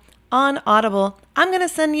review on Audible, I'm going to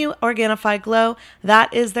send you Organifi Glow.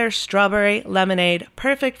 That is their strawberry lemonade.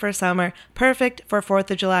 Perfect for summer, perfect for 4th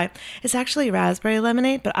of July. It's actually raspberry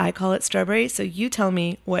lemonade, but I call it strawberry, so you tell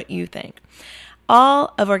me what you think.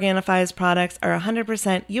 All of Organifi's products are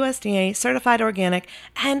 100% USDA certified organic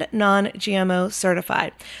and non-GMO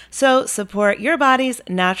certified. So support your body's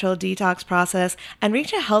natural detox process and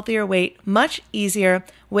reach a healthier weight much easier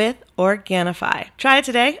with Organifi. Try it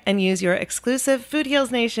today and use your exclusive Food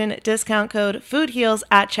Heals Nation discount code FOODHEALS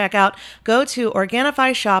at checkout. Go to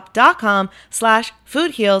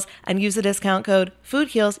OrganifiShop.com/FoodHeals and use the discount code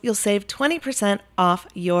FOODHEALS. You'll save 20% off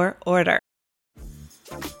your order.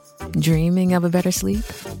 Dreaming of a better sleep?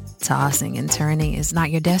 Tossing and turning is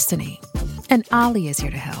not your destiny. And Ollie is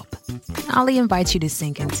here to help. Ollie invites you to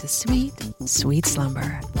sink into sweet, sweet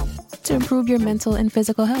slumber to improve your mental and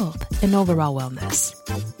physical health and overall wellness.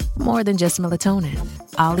 More than just melatonin,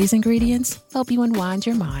 Ollie's ingredients help you unwind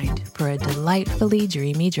your mind for a delightfully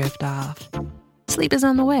dreamy drift off. Sleep is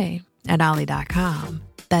on the way at Ollie.com.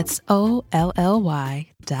 That's OLLY.com.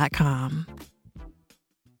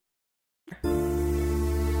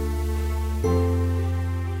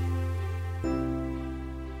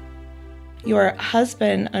 Your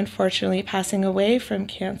husband, unfortunately, passing away from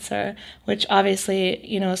cancer, which obviously,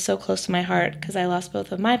 is so close to my heart because I lost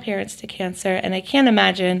both of my parents to cancer, and I can't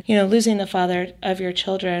imagine, losing the father of your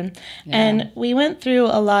children. Yeah. And we went through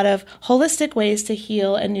a lot of holistic ways to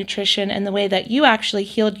heal and nutrition and the way that you actually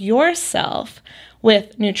healed yourself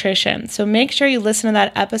with nutrition. So make sure you listen to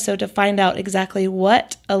that episode to find out exactly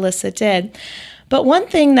what Alyssa did. But one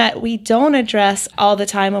thing that we don't address all the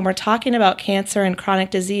time when we're talking about cancer and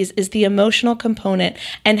chronic disease is the emotional component.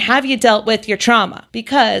 And have you dealt with your trauma?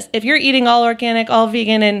 Because if you're eating all organic, all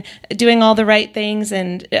vegan, and doing all the right things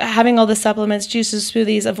and having all the supplements, juices,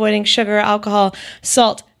 smoothies, avoiding sugar, alcohol,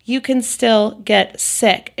 salt, you can still get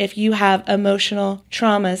sick if you have emotional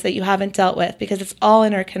traumas that you haven't dealt with, because it's all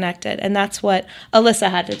interconnected. And that's what Alyssa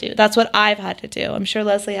had to do. That's what I've had to do. I'm sure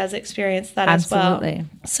Leslie has experienced that Absolutely. As well.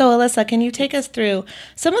 So Alyssa, can you take us through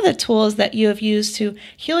some of the tools that you have used to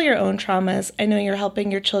heal your own traumas? I know you're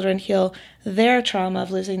helping your children heal their trauma of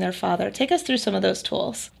losing their father. Take us through some of those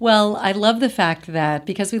tools. Well, I love the fact that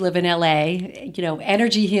because we live in LA,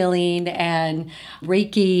 energy healing and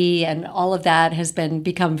Reiki and all of that has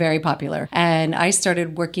become very popular. And I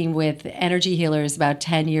started working with energy healers about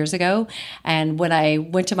 10 years ago. And when I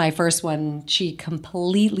went to my first one, she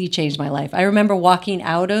completely changed my life. I remember walking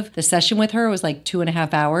out of the session with her, it was like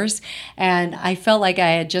 2.5 hours. And I felt like I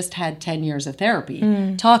had just had 10 years of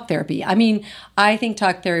therapy, talk therapy. I mean, I think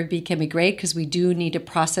talk therapy can be great because we do need to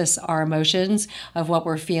process our emotions of what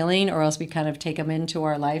we're feeling, or else we kind of take them into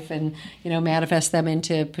our life and, manifest them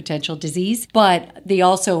into potential disease. But the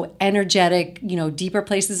also energetic, deeper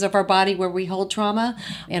places of our body where we hold trauma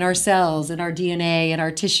in our cells, in our DNA, in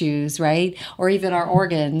our tissues, right? Or even our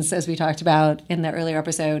organs, as we talked about in the earlier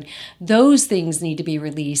episode, those things need to be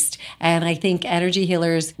released. And I think energy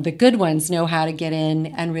healers, the good ones, know how to get in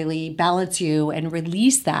and really balance you and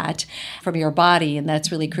release that from your body. And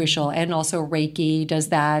that's really crucial. And also Reiki does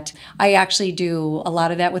that. I actually do a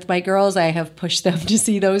lot of that with my girls. I have pushed them to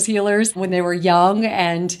see those healers when they were young,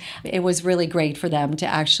 and it was really great for them to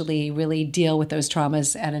actually really deal with those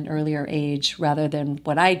traumas at an earlier age rather than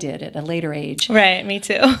what I did at a later age. Right, me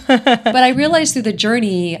too. But I realized through the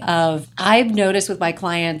journey of, I've noticed with my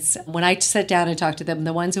clients, when I sit down and talk to them,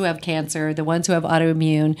 the ones who have cancer, the ones who have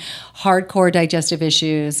autoimmune, hardcore digestive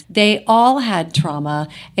issues, they all had trauma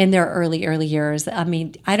in their early years. I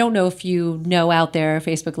mean, I don't know if you know out there,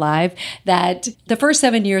 Facebook Live, that the first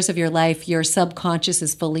 7 years of your life, your subconscious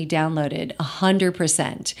is fully downloaded,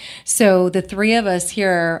 100%. So the three of us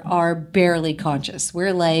here are barely conscious.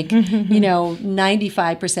 We're like,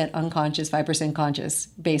 95% unconscious, 5% conscious,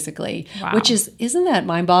 basically, which isn't that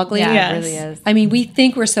mind-boggling? Yeah, it really is. I mean, we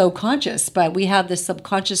think we're so conscious, but we have the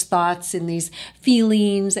subconscious thoughts and these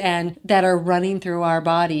feelings and that are running through our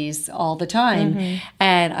bodies all the time.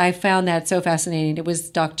 And I found that so fascinating. It was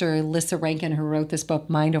Dr. Lissa Rankin who wrote this book,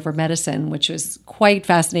 Mind Over Medicine, which was quite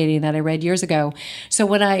fascinating that I read years ago. So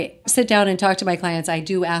when I sit down and talk to my clients, I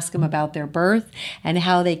do ask them about their birth and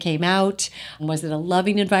how they came out. Was it a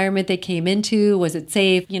loving environment they came into? Was it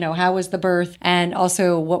safe? How was the birth? And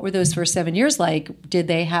also, what were those first 7 years like? Did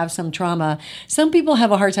they have some trauma? Some people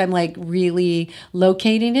have a hard time really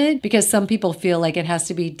locating it, because some people feel like it has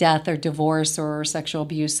to be death or divorce or sexual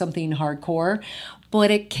abuse, something hardcore.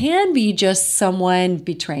 But it can be just someone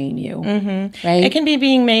betraying you, right? It can be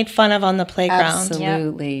being made fun of on the playground.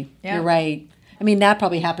 Absolutely. Yep. You're right. I mean, that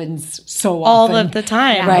probably happens so all often. of the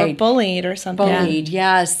time, right? Or bullied or something. Bullied,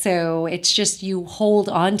 yeah. So it's just you hold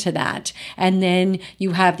on to that. And then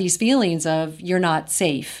you have these feelings of you're not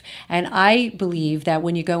safe. And I believe that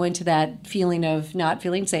when you go into that feeling of not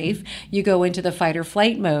feeling safe, you go into the fight or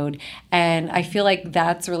flight mode. And I feel like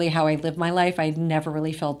that's really how I lived my life. I never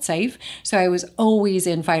really felt safe. So I was always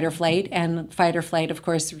in fight or flight. And fight or flight, of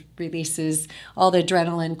course, releases all the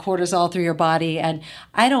adrenaline, cortisol through your body. And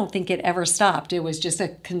I don't think it ever stopped. It was just a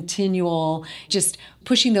continual, just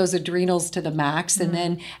pushing those adrenals to the max, and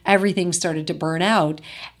then everything started to burn out.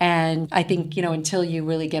 And I think, until you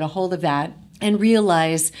really get a hold of that and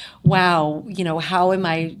realize, wow, how am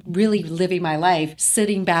I really living my life?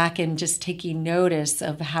 Sitting back and just taking notice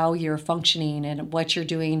of how you're functioning and what you're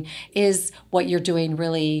doing. Is what you're doing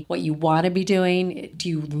really what you want to be doing? Do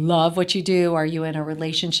you love what you do? Are you in a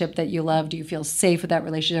relationship that you love? Do you feel safe with that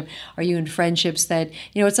relationship? Are you in friendships that,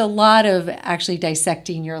 it's a lot of actually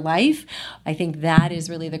dissecting your life. I think that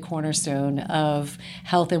is really the cornerstone of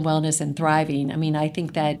health and wellness and thriving. I mean, I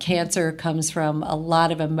think that cancer comes from a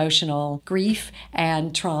lot of emotional grief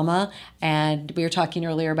and trauma. And we were talking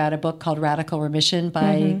earlier about a book called Radical Remission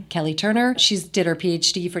by Kelly Turner. She did her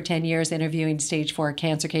PhD for 10 years interviewing stage 4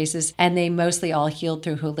 cancer cases, and they mostly all healed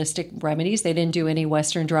through holistic remedies. They didn't do any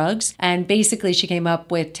Western drugs. And basically she came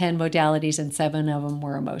up with 10 modalities, and 7 of them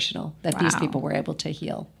were emotional, that these people were able to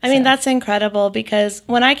heal. I mean, that's incredible, because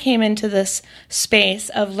when I came into this space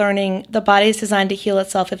of learning the body is designed to heal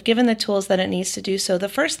itself, if given the tools that it needs to do so, the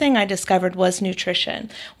first thing I discovered was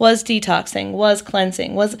nutrition, was detoxing, was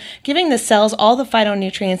cleansing, was giving the cells all the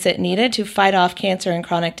phytonutrients it needed to fight off cancer and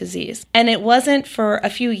chronic disease. And it wasn't for a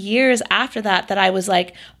few years after that that I was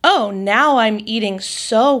like, oh, now I'm eating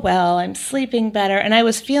so well, I'm sleeping better, and I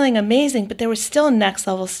was feeling amazing, but there was still next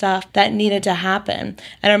level stuff that needed to happen.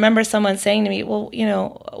 And I remember someone saying to me, well,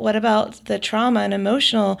 what about the trauma and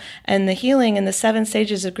emotional and the healing and the 7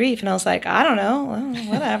 stages of grief? And I was like, I don't know, well,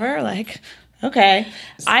 whatever, okay.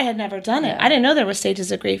 I had never done it. I didn't know there were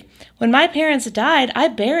stages of grief. When my parents died, I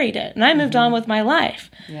buried it and I moved on with my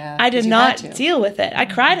life. Yeah, I did not deal with it. I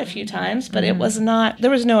cried a few times, but it was not,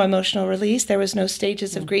 there was no emotional release. There was no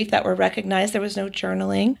stages of grief that were recognized. There was no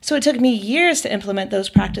journaling. So it took me years to implement those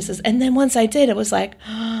practices. And then once I did, it was like,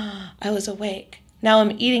 I was awake. Now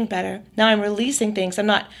I'm eating better. Now I'm releasing things. I'm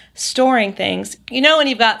not storing things. When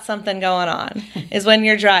you've got something going on is when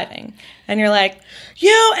you're driving and you're like, you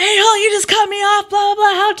a-hole, you just cut me off, blah, blah,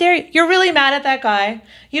 blah. How dare you? You're really mad at that guy.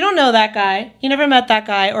 You don't know that guy. You never met that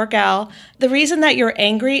guy or gal. The reason that you're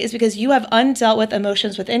angry is because you have undealt with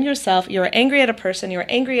emotions within yourself. You're angry at a person. You're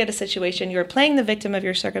angry at a situation. You're playing the victim of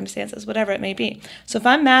your circumstances, whatever it may be. So if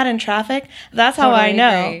I'm mad in traffic, that's how I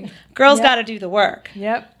know. Girls got to do the work.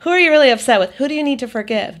 Yep. Who are you really upset with? Who do you need to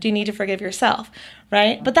forgive? Do you need to forgive yourself?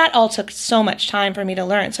 Right? But that all took so much time for me to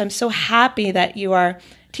learn. So I'm so happy that you are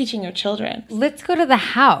teaching your children. Let's go to the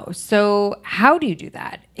how. So how do you do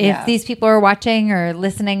that? If these people are watching or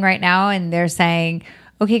listening right now and they're saying,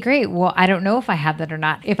 okay, great. Well, I don't know if I have that or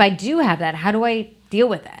not. If I do have that, how do I deal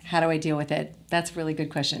with it? How do I deal with it? That's a really good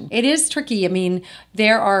question. It is tricky. I mean,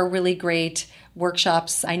 there are really great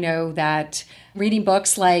workshops. I know that reading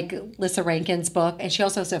books like Lissa Rankin's book, and she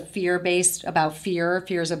also has a fear-based about fear.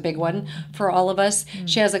 Fear is a big one for all of us.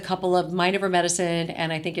 She has a couple of Mind Over Medicine,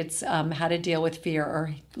 and I think it's How to Deal with Fear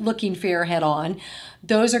or Looking Fear Head On.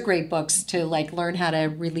 Those are great books to like learn how to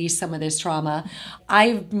release some of this trauma.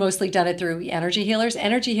 I've mostly done it through energy healers.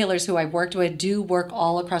 Energy healers who I've worked with do work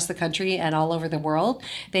all across the country and all over the world.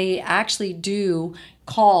 They actually do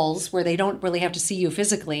calls where they don't really have to see you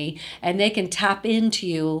physically, and they can tap into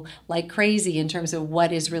you like crazy in terms of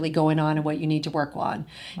what is really going on and what you need to work on.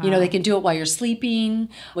 Wow. You know, they can do it while you're sleeping,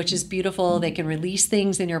 which is beautiful. They can release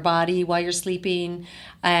things in your body while you're sleeping.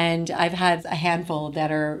 And I've had a handful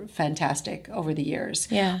that are fantastic over the years.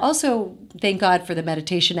 Yeah. Also, thank God for the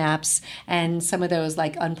meditation apps, and some of those,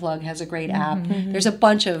 like Unplug has a great app. There's a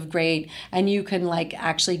bunch of great, and you can like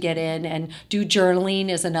actually get in and do journaling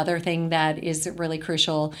is another thing that is really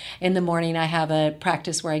crucial. In the morning, I have a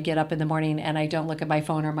practice where I get up in the morning and I don't look at my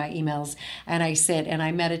phone or my emails, and I sit and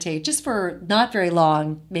I meditate just for not very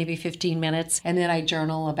long, maybe 15 minutes. And then I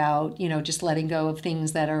journal about, you know, just letting go of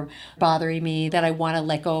things that are bothering me that I want to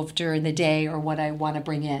let go of during the day or what I want to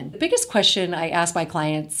bring in. The biggest question I ask my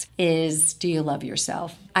clients is, do you love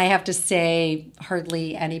yourself? I have to say,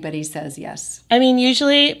 hardly anybody says yes. I mean,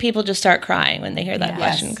 usually people just start crying when they hear that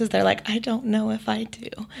question because they're like, I don't know if I do.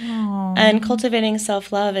 Aww. And cultivating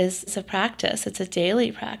self-love is a practice. It's a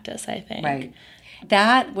daily practice, I think. Right.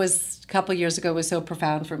 That was a couple of years ago was so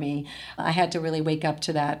profound for me. I had to really wake up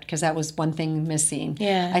to that because that was one thing missing.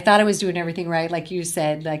 Yeah. I thought I was doing everything right, like you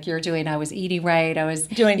said, like you're doing. I was eating right. I was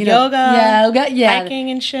doing yoga,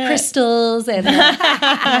 hiking and shit, crystals, and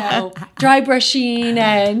dry brushing,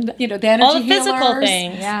 and the energy all the physical healers.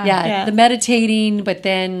 things. Yeah, the meditating. But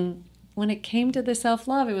then when it came to the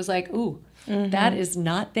self-love, it was like, ooh. That is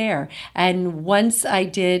not there. And once I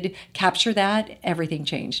did capture that, everything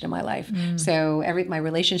changed in my life. So my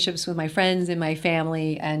relationships with my friends and my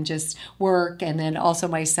family and just work, and then also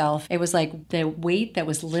myself, it was like the weight that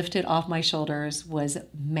was lifted off my shoulders was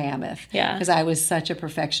mammoth. Yeah. Because I was such a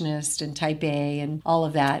perfectionist and type A and all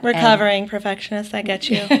of that. Recovering perfectionist, I get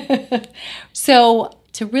you. So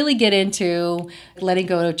to really get into letting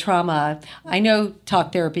go of trauma, I know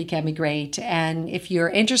talk therapy can be great. And if you're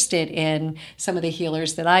interested in some of the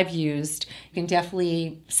healers that I've used, you can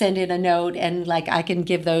definitely send in a note and I can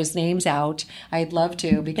give those names out. I'd love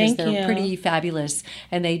to because they're pretty fabulous.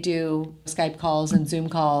 And they do Skype calls and Zoom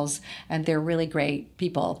calls, and they're really great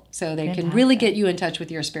people. So they can really get you in touch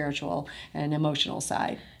with your spiritual and emotional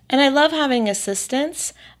side. And I love having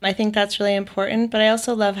assistance. I think that's really important, but I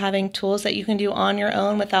also love having tools that you can do on your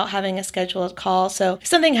own without having a scheduled call. So if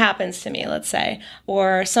something happens to me, let's say,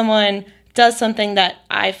 or someone does something that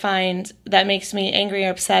I find that makes me angry or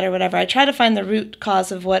upset or whatever, I try to find the root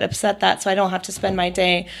cause of what upset that so I don't have to spend my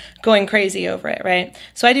day going crazy over it, right?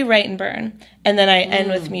 So I do write and burn, and then I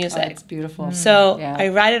end with music. Oh, that's beautiful. So I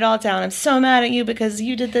write it all down. I'm so mad at you because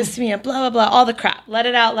you did this to me and blah, blah, blah, all the crap. Let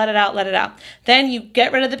it out, let it out, let it out. Then you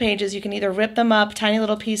get rid of the pages. You can either rip them up, tiny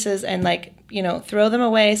little pieces, and throw them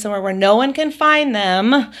away somewhere where no one can find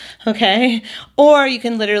them, okay? Or you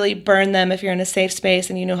can literally burn them if you're in a safe space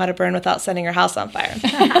and you know how to burn without setting your house on fire.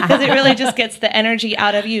 Because it really just gets the energy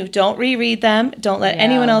out of you. Don't reread them. Don't let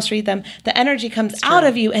anyone else read them. The energy comes out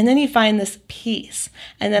of you, and then you find this peace.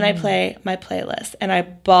 And then I play my playlist, and I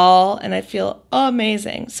bawl, and I feel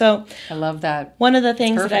amazing. So I love that. One of the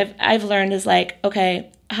things that I've learned is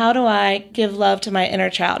okay, how do I give love to my inner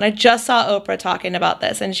child? And I just saw Oprah talking about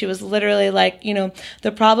this, and she was literally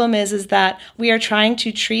the problem is that we are trying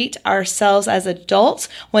to treat ourselves as adults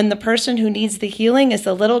when the person who needs the healing is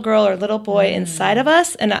the little girl or little boy inside of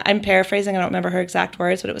us. And I'm paraphrasing, I don't remember her exact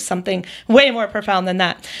words, but it was something way more profound than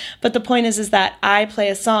that. But the point is that I play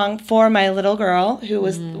a song for my little girl who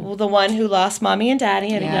was the one who lost mommy and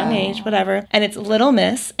daddy at a young age, whatever. And it's Little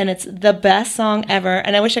Miss, and it's the best song ever.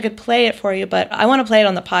 And I wish I could play it for you, but I want to play it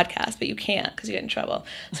on the podcast, but you can't because you get in trouble.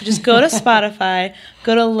 So just go to Spotify,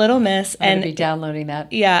 go to Little Miss, and be downloading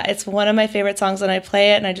that. Yeah, it's one of my favorite songs, and I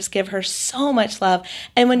play it, and I just give her so much love.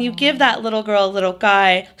 And when you give that little girl, little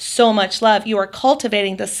guy so much love, you are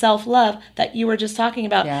cultivating the self-love that you were just talking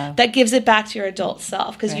about. That gives it back to your adult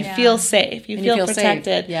self because you feel safe, you feel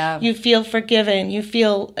protected, you feel forgiven, you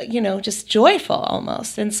feel just joyful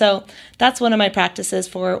almost. And so that's one of my practices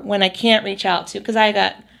for when I can't reach out to, because I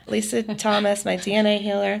got Lisa Thomas, my DNA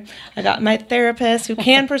healer. I got my therapist who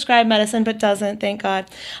can prescribe medicine but doesn't, thank God.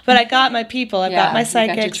 But I got my people. I've got my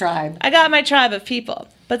psychics. You got your tribe. I got my tribe of people.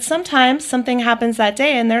 But sometimes something happens that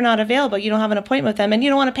day and they're not available. You don't have an appointment with them and you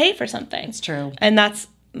don't want to pay for something. It's true. And that's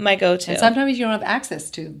my go-to. And sometimes you don't have access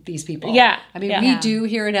to these people. Yeah. I mean, we do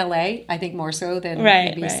here in LA, I think more so than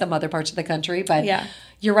maybe some other parts of the country. But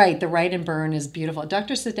you're right. The write and burn is beautiful.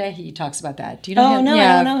 Dr. Sadeghi talks about that. Do you know him? No,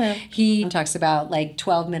 I don't know him. He talks about like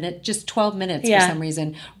 12 minutes for some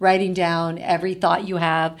reason, writing down every thought you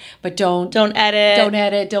have, but don't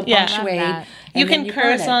edit, don't punctuate. You can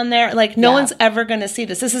curse on there. Like, no one's ever going to see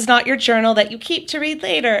this. This is not your journal that you keep to read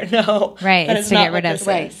later. No. Right. It's to get rid of.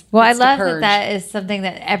 Right. Well, I love that is something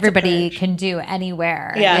that everybody can do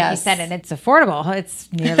anywhere. Yeah. Like you said, and it's affordable.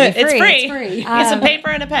 It's nearly free. It's free. Get some paper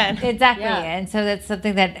and a pen. Exactly. Yeah. And so that's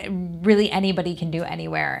something that really anybody can do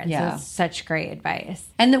anywhere. And so it's such great advice.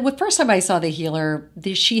 And the first time I saw the healer,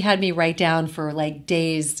 she had me write down for like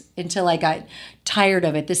days until I got tired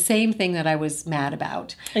of it. The same thing that I was mad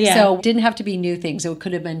about. Yeah. So it didn't have to be new things. It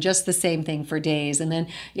could have been just the same thing for days. And then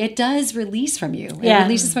it does release from you. It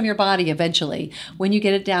releases from your body eventually. When you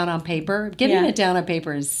get it down on paper, getting it down on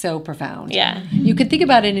paper is so profound. Yeah. You could think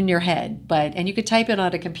about it in your head, and you could type it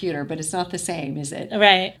on a computer, but it's not the same, is it?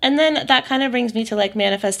 Right. And then that kind of brings me to like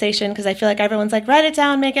manifestation, because I feel like everyone's like, write it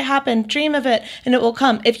down, make it happen, dream of it, and it will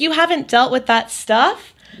come. If you haven't dealt with that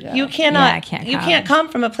stuff, you can't come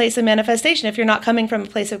from a place of manifestation if you're not coming from a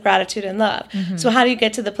place of gratitude and love. Mm-hmm. So how do you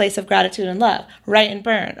get to the place of gratitude and love? Write and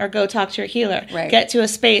burn, or go talk to your healer. Right. Get to a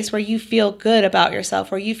space where you feel good about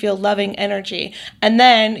yourself, where you feel loving energy. And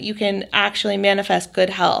then you can actually manifest good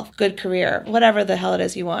health, good career, whatever the hell it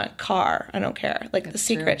is you want. Car, I don't care. Like That's the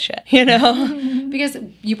secret shit, you know? Because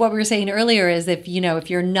what we were saying earlier is if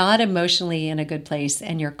you're not emotionally in a good place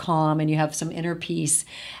and you're calm and you have some inner peace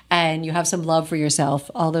and you have some love for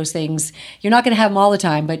yourself, all those things, you're not going to have them all the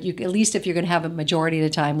time, but at least if you're going to have a majority of the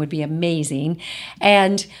time would be amazing.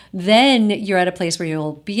 And then you're at a place where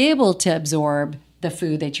you'll be able to absorb the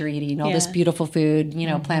food that you're eating, all this beautiful food,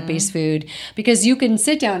 plant-based food, because you can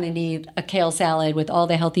sit down and eat a kale salad with all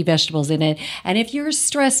the healthy vegetables in it. And if you're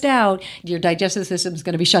stressed out, your digestive system is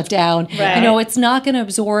going to be shut down. Right. It's not going to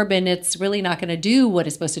absorb, and it's really not going to do what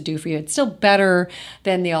it's supposed to do for you. It's still better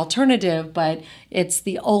than the alternative, but it's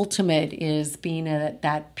the ultimate is being at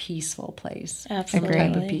that peaceful place. Absolutely.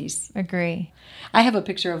 Type of peace. Agree. I have a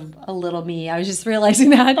picture of a little me. I was just realizing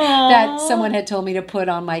that someone had told me to put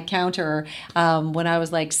on my counter when I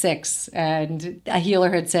was like 6, and a healer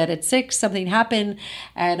had said at 6 something happened,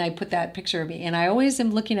 and I put that picture of me, and I always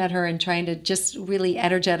am looking at her and trying to just really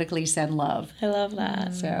energetically send love. I love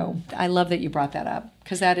that. So I love that you brought that up,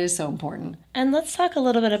 because that is so important. And let's talk a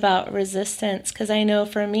little bit about resistance, because I know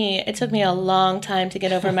for me, it took me a long time to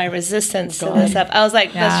get over my resistance to this stuff. I was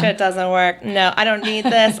like, this shit doesn't work. No, I don't need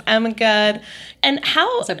this. I'm good. And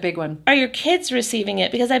how it's a big one. Are your kids receiving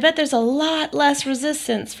it? Because I bet there's a lot less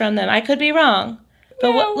resistance from them. I could be wrong.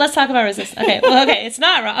 But let's talk about resistance. Okay, it's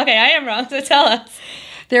not wrong. Okay, I am wrong, so tell us.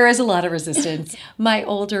 There is a lot of resistance. My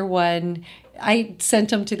older one, I sent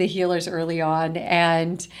them to the healers early on,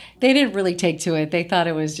 and they didn't really take to it. They thought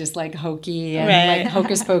it was just like hokey and like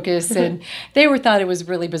hocus pocus, and they thought it was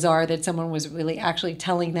really bizarre that someone was really actually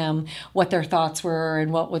telling them what their thoughts were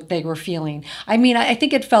and what they were feeling. I mean, I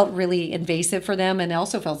think it felt really invasive for them, and it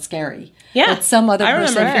also felt scary. Yeah, that some other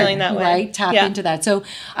person feeling that way. Tap into that. So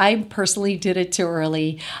I personally did it too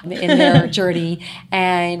early in their journey,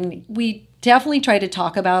 and we definitely tried to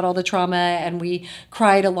talk about all the trauma, and we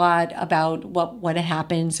cried a lot about what had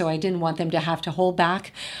happened. So I didn't want them to have to hold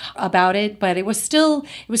back about it, but it was still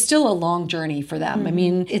a long journey for them. Mm-hmm. I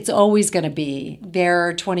mean, it's always going to be.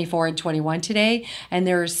 They're 24 and 21 today, and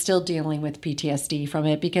they're still dealing with PTSD from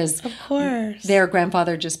it because of course their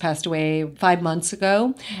grandfather just passed away 5 months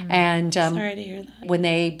ago. Mm-hmm. And sorry to hear that. When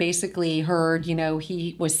they basically heard,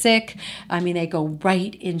 he was sick, I mean, they go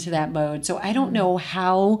right into that mode. So I don't know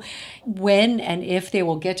how, when and if they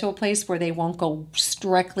will get to a place where they won't go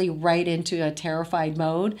directly right into a terrified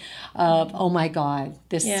mode of, oh my God,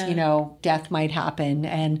 this, death might happen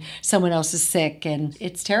and someone else is sick and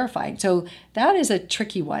it's terrifying. So that is a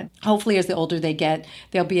tricky one. Hopefully as the older they get,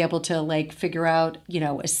 they'll be able to figure out,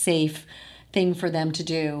 a safe thing for them to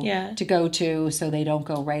do, to go to, so they don't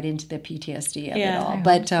go right into the PTSD of it all.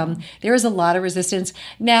 But there is a lot of resistance.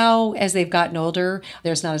 Now, as they've gotten older,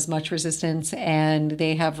 there's not as much resistance, and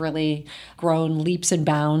they have really grown leaps and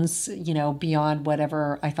bounds, beyond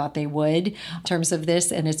whatever I thought they would in terms of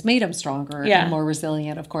this. And it's made them stronger and more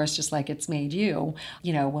resilient, of course, just like it's made you,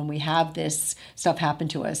 when we have this stuff happen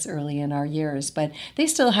to us early in our years. But they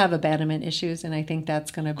still have abandonment issues, and I think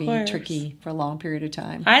that's going to be tricky for a long period of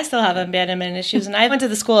time. I still have abandonment abandonment issues, and I went to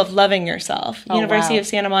the School of Loving Yourself, University of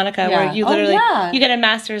Santa Monica, where you literally you get a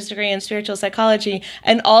master's degree in spiritual psychology,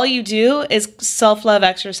 and all you do is self-love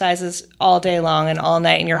exercises all day long and all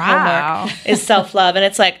night, and your homework is self-love. And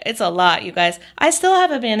it's like, it's a lot, you guys. I still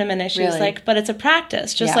have abandonment issues, but it's a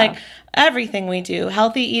practice, just like everything we do.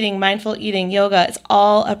 Healthy eating, mindful eating, yoga, it's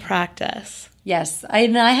all a practice. Yes, I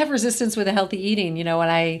have resistance with a healthy eating, and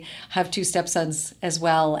I have 2 stepsons as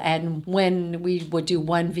well. And when we would do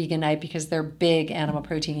one vegan night, because they're big animal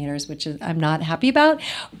protein eaters, which I'm not happy about,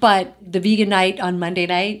 but the vegan night on Monday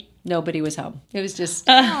night, nobody was home. It was just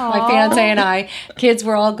my fiance and I. Kids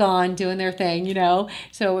were all gone doing their thing,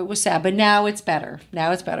 so it was sad. But now it's better.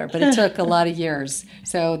 But it took a lot of years.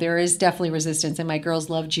 So there is definitely resistance. And my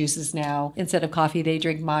girls love juices now. Instead of coffee, they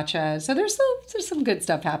drink matcha. So there's some good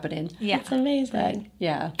stuff happening. Yeah. It's amazing.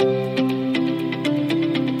 Yeah.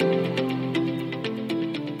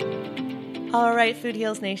 All right, Food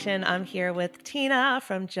Heals Nation, I'm here with Tina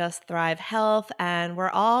from Just Thrive Health, and we're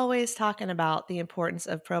always talking about the importance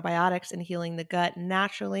of probiotics and healing the gut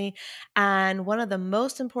naturally. And one of the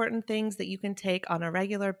most important things that you can take on a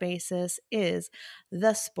regular basis is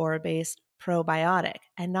the spore-based probiotic,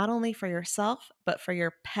 and not only for yourself, but for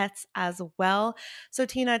your pets as well. So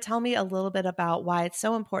Tina, tell me a little bit about why it's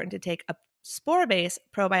so important to take a spore-based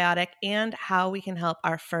probiotic and how we can help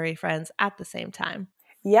our furry friends at the same time.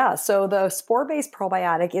 Yeah, so the spore-based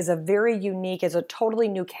probiotic is a totally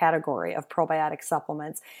new category of probiotic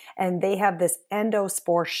supplements. And they have this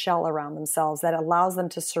endospore shell around themselves that allows them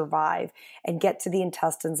to survive and get to the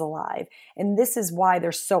intestines alive. And this is why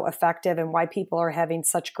they're so effective and why people are having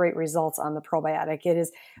such great results on the probiotic. It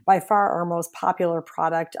is by far our most popular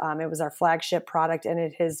product. It was our flagship product,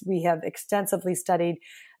 and we have extensively studied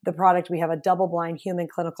the product. We have a double-blind human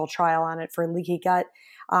clinical trial on it for leaky gut.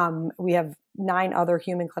 We have 9 other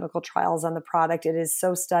human clinical trials on the product. It is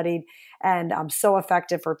so studied and so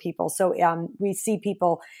effective for people. So we see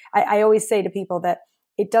people, I always say to people that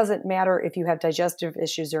it doesn't matter if you have digestive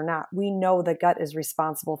issues or not. We know the gut is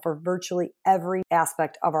responsible for virtually every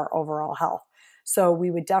aspect of our overall health. So we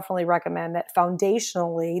would definitely recommend that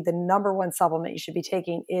foundationally, the number one supplement you should be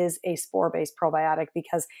taking is a spore-based probiotic,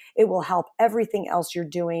 because it will help everything else you're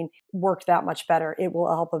doing work that much better. It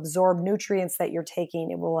will help absorb nutrients that you're taking.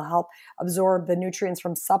 It will help absorb the nutrients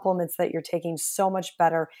from supplements that you're taking so much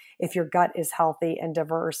better if your gut is healthy and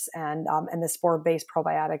diverse. And the spore-based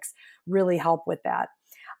probiotics really help with that.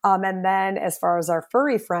 And then as far as our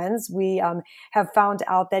furry friends, we have found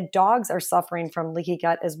out that dogs are suffering from leaky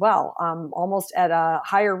gut as well, almost at a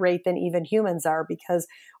higher rate than even humans are, because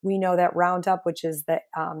we know that Roundup, which is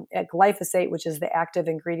glyphosate, which is the active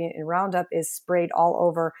ingredient in Roundup, is sprayed all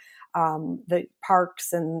over the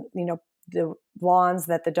parks and, the lawns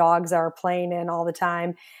that the dogs are playing in all the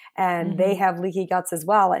time. And they have leaky guts as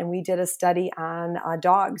well. And we did a study on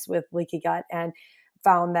dogs with leaky gut and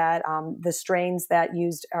found that the strains that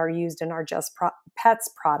are used in our Just Pets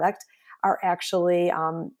product are actually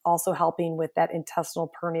also helping with that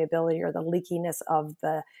intestinal permeability or the leakiness of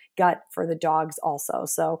the gut for the dogs also.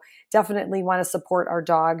 So definitely want to support our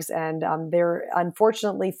dogs. And they're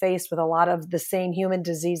unfortunately faced with a lot of the same human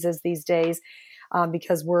diseases these days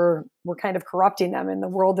because we're kind of corrupting them in the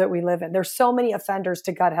world that we live in. There's so many offenders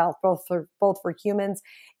to gut health, both for humans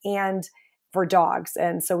and for dogs.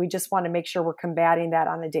 And so we just want to make sure we're combating that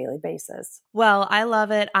on a daily basis. Well, I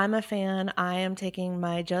love it. I'm a fan. I am taking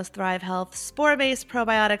my Just Thrive Health spore-based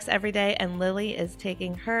probiotics every day, and Lily is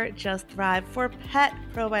taking her Just Thrive for pet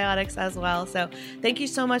probiotics as well. So thank you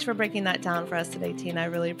so much for breaking that down for us today, Tina. I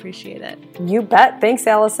really appreciate it. You bet. Thanks,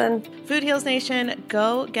 Allison. Food Heals Nation,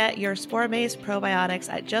 go get your spore-based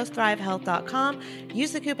probiotics at justthrivehealth.com.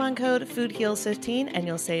 Use the coupon code FOODHEALS15 and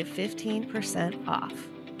you'll save 15% off.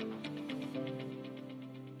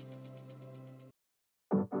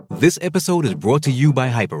 This episode is brought to you by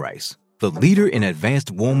Hyperice, the leader in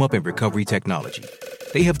advanced warm-up and recovery technology.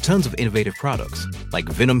 They have tons of innovative products, like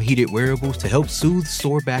Venom-heated wearables to help soothe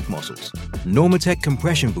sore back muscles, Normatec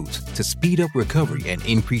compression boots to speed up recovery and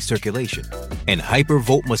increase circulation, and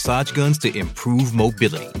Hypervolt massage guns to improve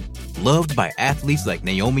mobility. Loved by athletes like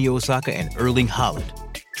Naomi Osaka and Erling Haaland.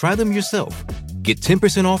 Try them yourself. Get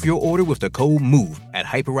 10% off your order with the code MOVE at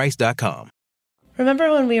hyperice.com.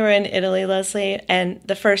 Remember when we were in Italy, Leslie, and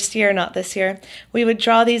the first year, not this year, we would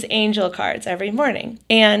draw these angel cards every morning.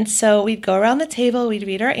 And so we'd go around the table, we'd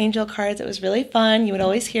read our angel cards. It was really fun. You would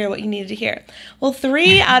always hear what you needed to hear. Well,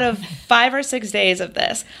 3 out of 5 or 6 days of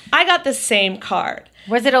this, I got the same card.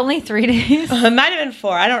 Was it only 3 days? It might have been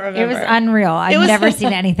 4. I don't remember. It was unreal. I've never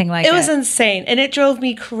seen anything like it. It was insane. And it drove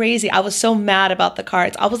me crazy. I was so mad about the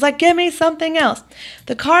cards. I was like, give me something else.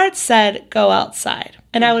 The card said, go outside.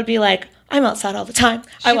 And I would be like, I'm outside all the time.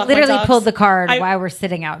 I walk literally my dogs. pulled the card while we're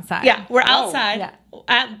sitting outside. Yeah, we're outside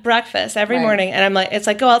at breakfast every morning. And I'm like, it's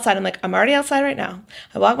like, go outside. I'm like, I'm already outside right now.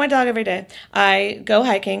 I walk my dog every day. I go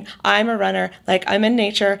hiking. I'm a runner. Like, I'm in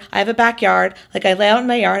nature. I have a backyard. Like, I lay out in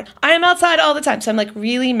my yard. I am outside all the time. So I'm like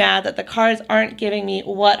really mad that the cards aren't giving me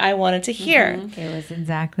what I wanted to hear. It was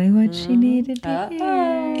exactly what she needed to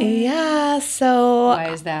hear. Yeah. So why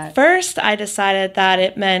is that? First, I decided that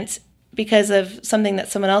it meant, because of something that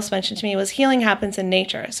someone else mentioned to me, was healing happens in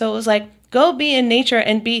nature. So it was like, go be in nature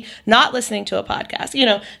and be not listening to a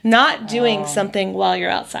podcast, not doing something while you're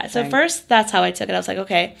outside. So first, that's how I took it. I was like,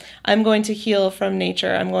 okay, I'm going to heal from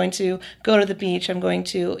nature. I'm going to go to the beach. I'm going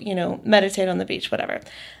to, meditate on the beach, whatever.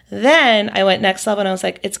 Then I went next level and I was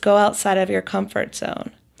like, it's go outside of your comfort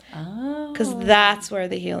zone. Because that's where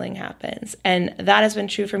the healing happens. And that has been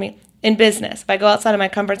true for me in business. If I go outside of my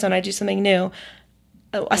comfort zone, I do something new.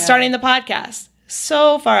 Starting the podcast,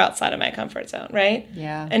 so far outside of my comfort zone, right?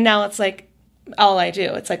 Yeah. And now it's like all I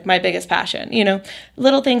do. It's like my biggest passion,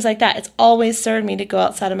 little things like that. It's always served me to go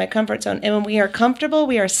outside of my comfort zone. And when we are comfortable,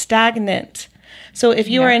 we are stagnant. So if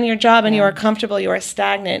you are in your job and you are comfortable, you are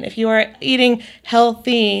stagnant. If you are eating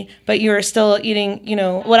healthy, but you are still eating,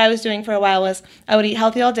 what I was doing for a while was I would eat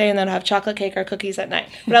healthy all day and then have chocolate cake or cookies at night.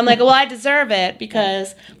 But I'm like, well, I deserve it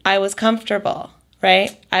because I was comfortable.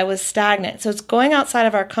 Right? I was stagnant. So it's going outside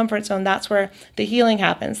of our comfort zone. That's where the healing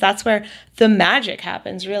happens. That's where the magic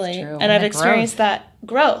happens, really. And I've experienced that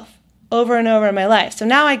growth over and over in my life. So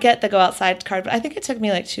now I get the go outside card, but I think it took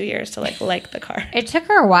me like 2 years to like the card. It took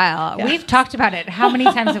her a while. Yeah. We've talked about it. How many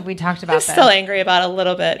times have we talked about this? I'm still angry about it a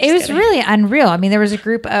little bit. It was really unreal. I mean, there was a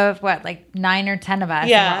group of 9 or 10 of us.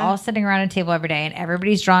 Yeah. And we're all sitting around a table every day and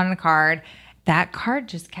everybody's drawing a card. That card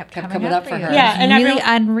just kept coming up for her. Yeah, and really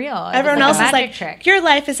unreal. Everyone else was like, trick. Your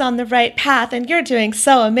life is on the right path and you're doing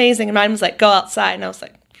so amazing. And mine was like, go outside. And I was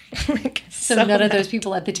like, so none of those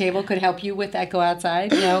people at the table could help you with that go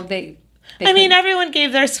outside? They I mean, everyone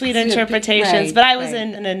gave their sweet interpretations, but I was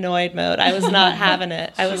in an annoyed mode. I was not having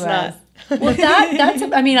it. I was not. Well, that's.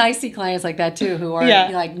 I mean, I see clients like that too, who are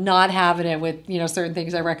like not having it with certain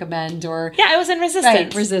things I recommend, or I was in resistance.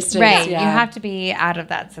 Right, resistance. Right, yeah. you have to be out of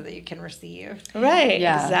that so that you can receive. Right,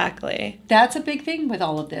 exactly. That's a big thing with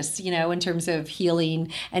all of this, in terms of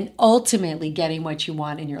healing and ultimately getting what you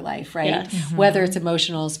want in your life, right? Yes. Mm-hmm. Whether it's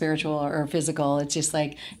emotional, spiritual, or physical, it's just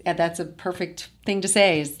like that's a perfect thing to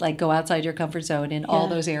say. Is like go outside your comfort zone in all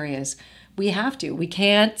those areas. We have to. We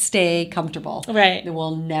can't stay comfortable. Right.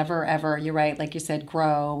 We'll never, ever, you're right, like you said,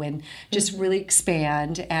 grow and just really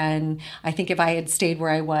expand. And I think if I had stayed where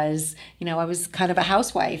I was, I was kind of a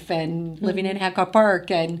housewife and living in Hancock Park,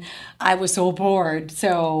 and I was so bored.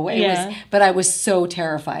 So it was, but I was so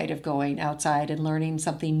terrified of going outside and learning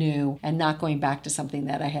something new and not going back to something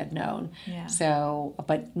that I had known. Yeah. So,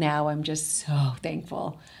 but now I'm just so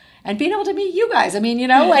thankful. And being able to meet you guys. I mean,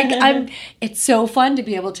 it's so fun to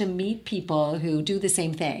be able to meet people who do the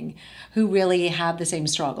same thing, who really have the same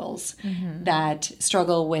struggles, that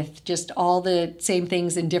struggle with just all the same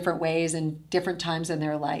things in different ways and different times in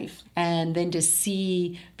their life. And then to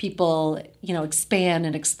see people, expand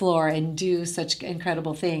and explore and do such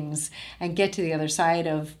incredible things and get to the other side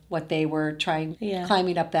of what they were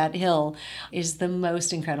climbing up that hill is the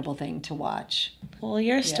most incredible thing to watch. Well,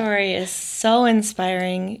 your story is so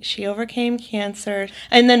inspiring. She overcame cancer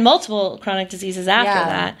and then multiple chronic diseases after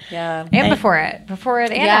that. Yeah. And before it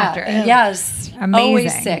and after it. Yes. Amazing.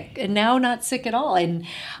 Always sick. And now not sick at all. And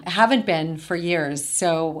haven't been for years.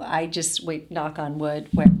 So I just knock on wood.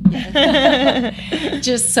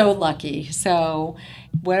 Just so lucky. So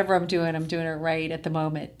whatever I'm doing it right at the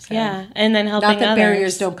moment. So. Yeah. And then helping others. Not that others.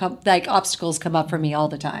 barriers don't come, like obstacles come up for me all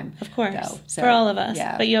the time. Of course. Though, so, for all of us.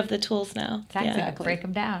 Yeah. But you have the tools now. Exactly. Break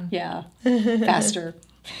them down. Yeah. Faster.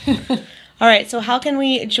 All right, so how can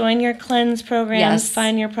we join your cleanse programs,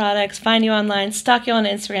 find your products, find you online, stalk you on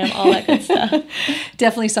Instagram, all that good stuff?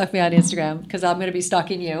 Definitely stalk me on Instagram because I'm going to be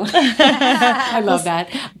stalking you. I love that.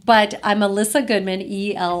 But I'm Elisa Goodman,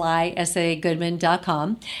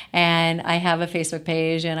 ELISAGoodman.com. And I have a Facebook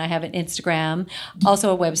page and I have an Instagram,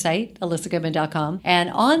 also a website, ElisaGoodman.com. And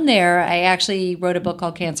on there, I actually wrote a book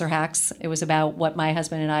called Cancer Hacks. It was about what my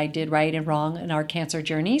husband and I did right and wrong in our cancer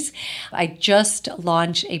journeys. I just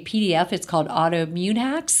launched a PDF. It's called Autoimmune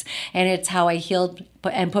Hacks, and it's how I healed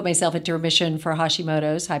put myself into remission for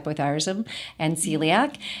Hashimoto's, hypothyroidism, and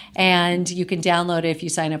celiac. And you can download it if you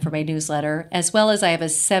sign up for my newsletter, as well as I have a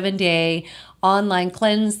 7-day online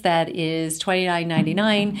cleanse that is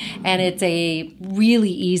 $29.99, and it's a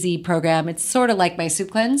really easy program. It's sort of like my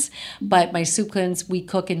soup cleanse, but my soup cleanse we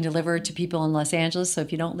cook and deliver to people in Los Angeles. So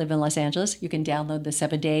if you don't live in Los Angeles, you can download the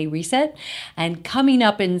 7-day reset. And coming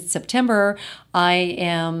up in September, I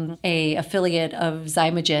am a affiliate of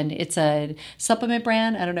Zymogen. It's a supplement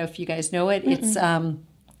brand. I don't know if you guys know it. It's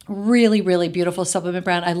really, really beautiful supplement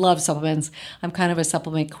brand. I love supplements. I'm kind of a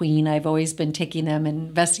supplement queen. I've always been taking them and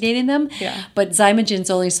investigating them. Yeah. But Zymogen's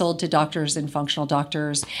only sold to doctors and functional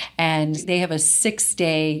doctors. And they have a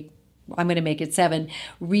 6-day, I'm going to make it 7,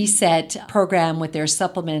 reset program with their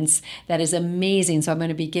supplements that is amazing. So I'm going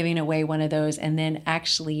to be giving away one of those and then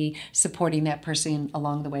actually supporting that person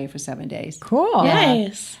along the way for 7 days. Cool. Yeah.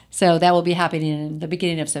 Nice. So that will be happening in the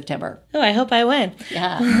beginning of September. Oh, I hope I win.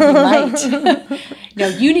 Yeah, you might. No,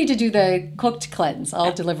 you need to do the cooked cleanse.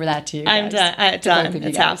 I'll deliver that to you guys. I'm done. Done.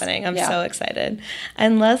 It's happening. I'm so excited.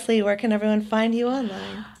 And Leslie, where can everyone find you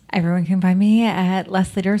online? Everyone can find me at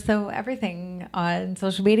Leslie Durso, everything on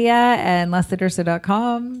social media, and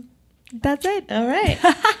lesliedurso.com. That's it. All right.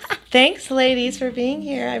 Thanks, ladies, for being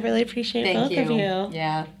here. I really appreciate both of you.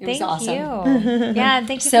 Yeah, it was awesome. Yeah, and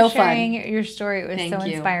thank you for sharing your story. It was so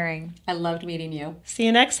inspiring. I loved meeting you. See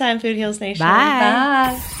you next time, Food Heals Nation.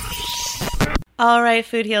 Bye. All right,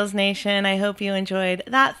 Food Heals Nation. I hope you enjoyed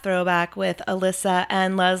that throwback with Alyssa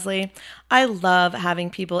and Leslie. I love having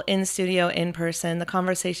people in studio in person. The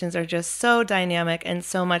conversations are just so dynamic and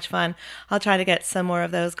so much fun. I'll try to get some more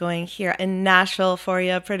of those going here in Nashville for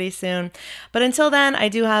you pretty soon. But until then, I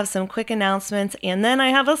do have some quick announcements, and then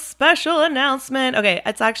I have a special announcement. Okay,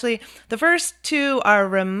 it's actually the first 2 are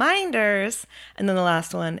reminders, and then the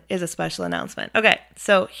last one is a special announcement. Okay,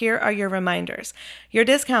 so here are your reminders. Your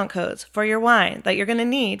discount codes for your wine that you're going to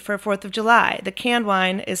need for 4th of July. The canned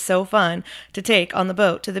wine is so fun to take on the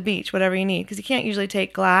boat, to the beach, whatever you need, because you can't usually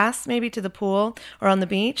take glass maybe to the pool or on the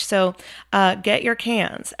beach. So get your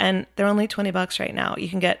cans, and they're only $20 right now. You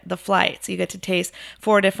can get the flight, so you get to taste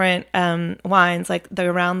 4 different wines, like the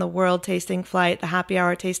around the world tasting flight, the happy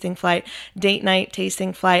hour tasting flight, date night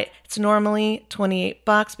tasting flight. It's normally $28,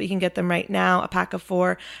 but you can get them right now, a pack of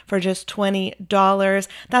 4 for just $20.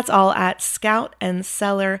 That's all at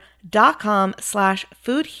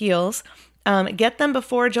scoutandcellar.com/foodheals. Get them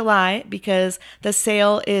before July because the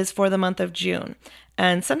sale is for the month of June.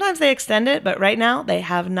 And sometimes they extend it, but right now they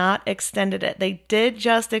have not extended it. They did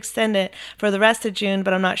just extend it for the rest of June,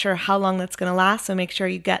 but I'm not sure how long that's going to last, so make sure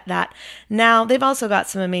you get that now. They've also got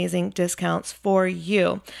some amazing discounts for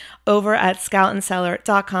you over at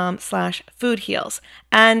scoutandcellar.com/foodheals.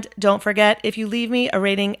 And don't forget, if you leave me a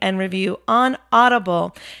rating and review on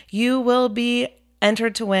Audible, you will be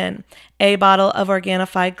entered to win a bottle of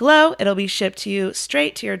Organifi Glow. It'll be shipped to you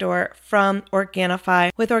straight to your door from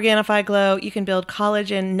Organifi. With Organifi Glow, you can build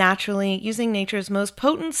collagen naturally using nature's most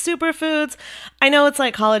potent superfoods. I know it's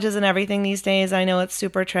like collagen and everything these days. I know it's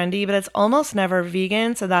super trendy, but it's almost never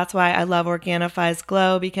vegan. So that's why I love Organifi's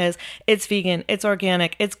Glow, because it's vegan, it's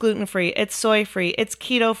organic, it's gluten-free, it's soy-free, it's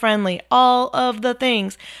keto-friendly, all of the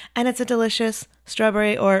things. And it's a delicious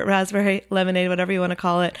strawberry or raspberry lemonade, whatever you want to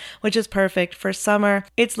call it, which is perfect for summer.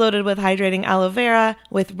 It's loaded with hydrating aloe vera,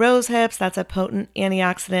 with rose hips, that's a potent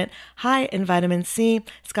antioxidant, high in vitamin C.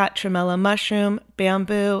 It's got tremella mushroom,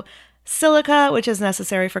 bamboo, silica, which is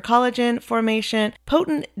necessary for collagen formation,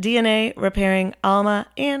 potent DNA repairing alma,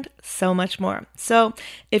 and so much more. So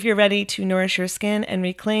if you're ready to nourish your skin and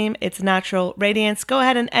reclaim its natural radiance, go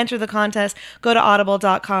ahead and enter the contest. Go to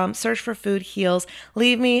audible.com, search for Food Heals,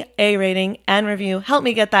 leave me a rating and review. Help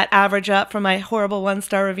me get that average up from my horrible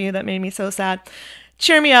 1-star review that made me so sad.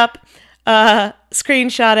 Cheer me up,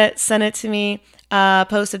 screenshot it, send it to me.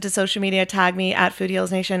 Post it to social media, tag me at Food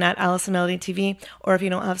Heals Nation, at Allison Melody TV, or if you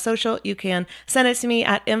don't have social, you can send it to me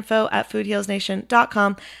at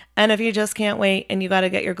info@foodhealsnation.com. And if you just can't wait and you got to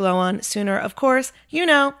get your glow on sooner, of course, you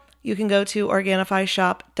can go to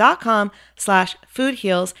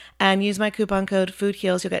OrganifiShop.com/foodheals and use my coupon code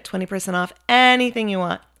FOODHEALS. You'll get 20% off anything you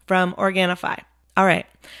want from Organifi. All right,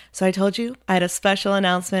 so I told you I had a special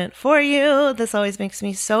announcement for you. This always makes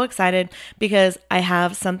me so excited because I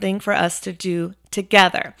have something for us to do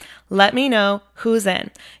together. Let me know who's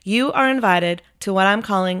in. You are invited to what I'm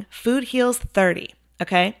calling Food Heals 30,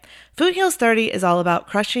 okay? Food Heals 30 is all about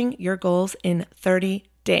crushing your goals in 30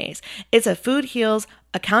 days. It's a Food Heals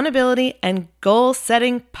accountability and goal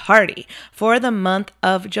setting party for the month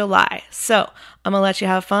of July. So I'm going to let you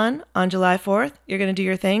have fun on July 4th. You're going to do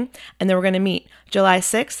your thing. And then we're going to meet July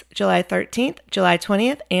 6th, July 13th, July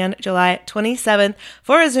 20th, and July 27th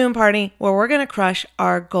for a Zoom party where we're going to crush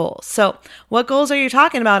our goals. So what goals are you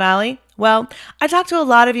talking about, Allie? Well, I talk to a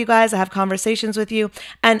lot of you guys, I have conversations with you,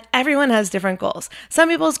 and everyone has different goals. Some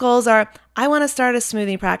people's goals are, I want to start a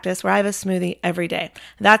smoothie practice where I have a smoothie every day.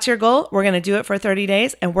 That's your goal. We're going to do it for 30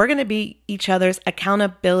 days, and we're going to be each other's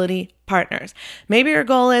accountability partners. Maybe your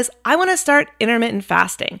goal is, I want to start intermittent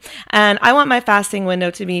fasting, and I want my fasting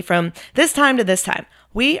window to be from this time to this time.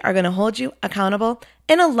 We are going to hold you accountable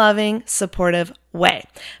in a loving, supportive way.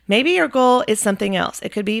 Maybe your goal is something else.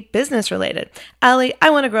 It could be business related. Allie, I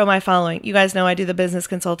want to grow my following. You guys know I do the business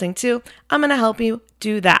consulting too. I'm going to help you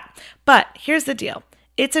do that. But here's the deal.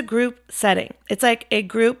 It's a group setting. It's like a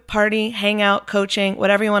group party, hangout, coaching,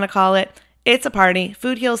 whatever you want to call it. It's a party,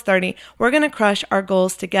 Food Heals 30. We're going to crush our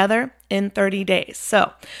goals together in 30 days.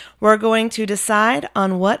 So we're going to decide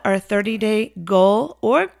on what our 30-day goal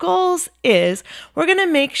or goals is. We're going to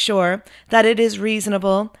make sure that it is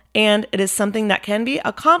reasonable and it is something that can be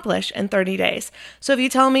accomplished in 30 days. So if you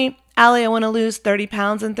tell me, Allie, I want to lose 30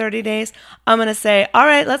 pounds in 30 days, I'm going to say, all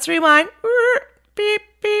right, let's rewind. Beep,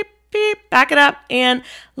 beep, beep, back it up. And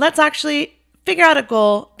let's actually figure out a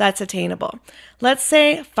goal that's attainable. Let's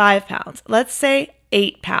say 5 pounds. Let's say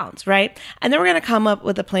 8 pounds, right? And then we're going to come up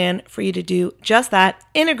with a plan for you to do just that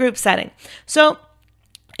in a group setting. So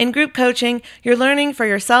in group coaching, you're learning for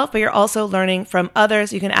yourself, but you're also learning from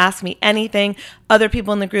others. You can ask me anything. Other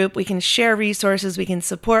people in the group, we can share resources. We can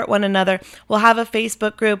support one another. We'll have a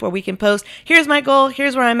Facebook group where we can post, here's my goal,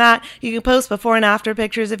 here's where I'm at. You can post before and after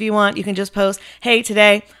pictures if you want. You can just post, hey,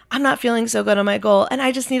 today I'm not feeling so good on my goal and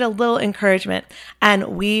I just need a little encouragement.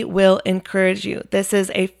 And we will encourage you. This is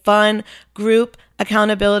a fun group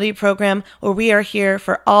accountability program where we are here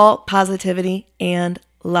for all positivity and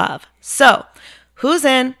love. So, who's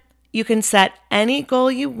in? You can set any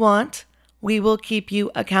goal you want. We will keep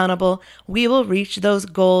you accountable. We will reach those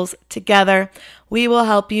goals together. We will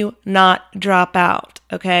help you not drop out,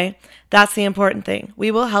 okay? That's the important thing.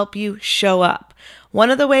 We will help you show up.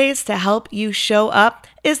 One of the ways to help you show up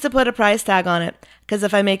is to put a price tag on it, because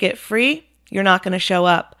if I make it free, you're not going to show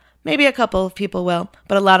up. Maybe a couple of people will,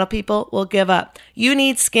 but a lot of people will give up. You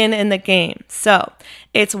need skin in the game. So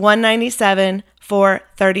it's $197 for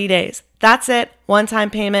 30 days. That's it.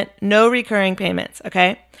 One-time payment, no recurring payments,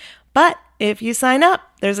 okay? But if you sign up,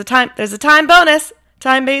 there's a time bonus,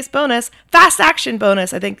 time-based bonus, fast action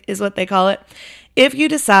bonus, I think is what they call it. If you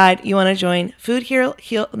decide you want to join Food Heals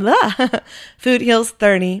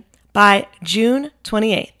 30 by June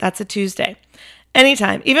 28th, that's a Tuesday.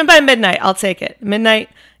 Anytime, even by midnight, I'll take it. Midnight,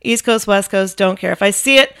 East Coast, West Coast, don't care. If I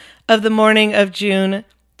see it of the morning of June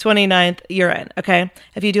 29th, you're in, okay?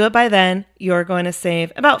 If you do it by then, you're going to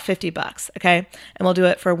save about $50, okay? And we'll do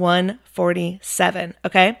it for $147,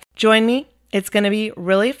 okay? Join me. It's going to be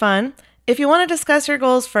really fun. If you want to discuss your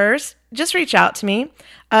goals first, just reach out to me.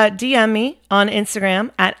 DM me on Instagram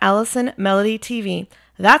at Allison Melody TV.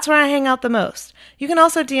 That's where I hang out the most. You can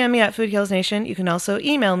also DM me at Food Heals Nation. You can also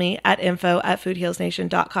email me at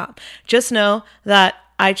info@foodhealsnation.com. Just know that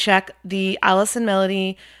I check the Allison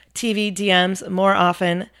Melody TV DMs more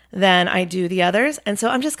often than I do the others. And so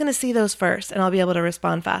I'm just going to see those first and I'll be able to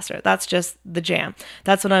respond faster. That's just the jam.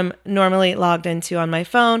 That's what I'm normally logged into on my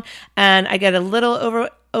phone. And I get a little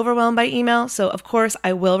overwhelmed by email. So of course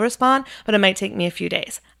I will respond, but it might take me a few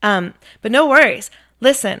days. But no worries.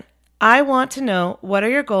 Listen, I want to know what are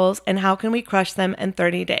your goals and how can we crush them in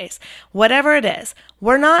 30 days. Whatever it is,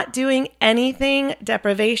 we're not doing anything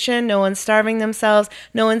deprivation. No one's starving themselves.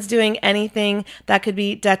 No one's doing anything that could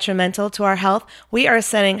be detrimental to our health. We are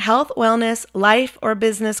setting health, wellness, life, or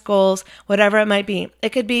business goals, whatever it might be. It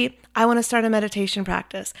could be, I want to start a meditation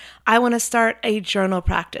practice. I want to start a journal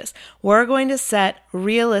practice. We're going to set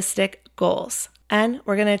realistic goals and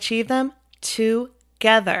we're going to achieve them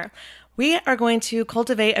together. We are going to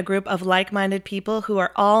cultivate a group of like-minded people who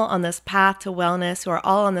are all on this path to wellness, who are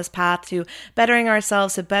all on this path to bettering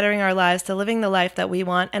ourselves, to bettering our lives, to living the life that we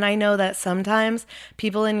want. And I know that sometimes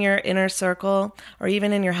people in your inner circle or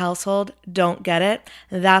even in your household don't get it.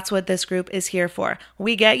 That's what this group is here for.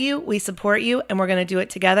 We get you, we support you, and we're going to do it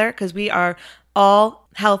together because we are all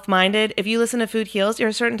health-minded. If you listen to Food Heals, you're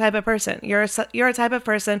a certain type of person. You're a type of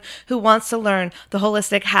person who wants to learn the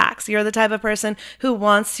holistic hacks. You're the type of person who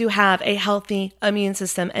wants to have a healthy immune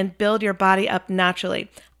system and build your body up naturally.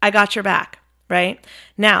 I got your back, right?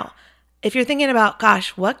 Now, if you're thinking about,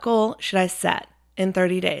 gosh, what goal should I set in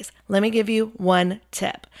 30 days? Let me give you one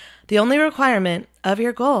tip. The only requirement of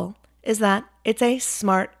your goal is that it's a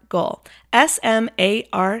SMART goal.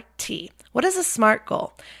 S-M-A-R-T. What is a SMART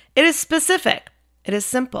goal? It is specific. It is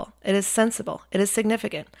simple. It is sensible. It is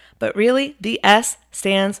significant. But really, the S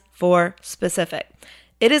stands for specific.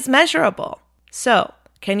 It is measurable. So,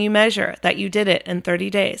 can you measure that you did it in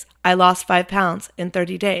 30 days? I lost 5 pounds in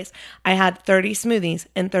 30 days. I had 30 smoothies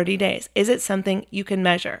in 30 days. Is it something you can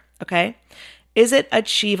measure? Okay. Is it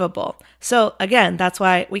achievable? So again, that's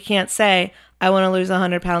why we can't say, I want to lose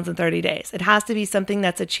 100 pounds in 30 days. It has to be something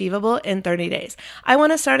that's achievable in 30 days. I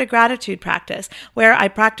want to start a gratitude practice where I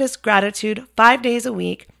practice gratitude 5 days a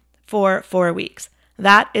week for 4 weeks.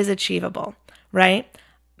 That is achievable, right?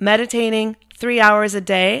 Meditating 3 hours a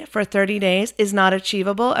day for 30 days is not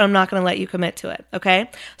achievable, and I'm not going to let you commit to it,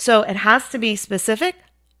 okay? So it has to be specific,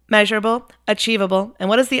 measurable, achievable, and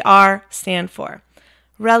what does the R stand for?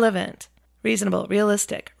 Relevant, reasonable,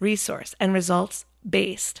 realistic, resource, and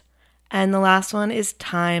results-based. And the last one is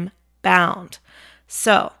time-bound.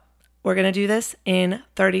 So we're going to do this in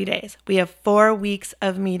 30 days. We have 4 weeks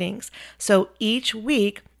of meetings. So each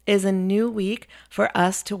week is a new week for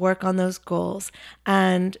us to work on those goals.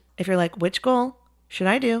 And if you're like, which goal should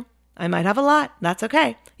I do? I might have a lot. That's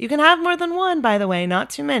okay. You can have more than one, by the way, not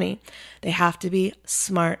too many. They have to be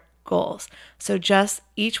SMART goals. So just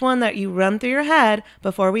each one that you run through your head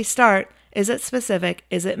before we start, is it specific?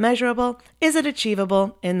 Is it measurable? Is it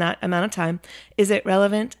achievable in that amount of time? Is it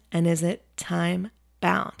relevant? And is it time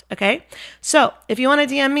bound? Okay. So if you want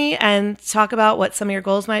to DM me and talk about what some of your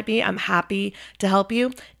goals might be, I'm happy to help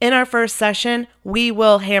you. In our first session, we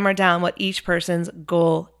will hammer down what each person's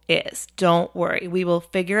goal is. Don't worry. We will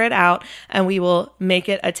figure it out and we will make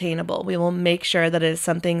it attainable. We will make sure that it is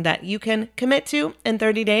something that you can commit to in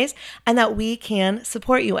 30 days and that we can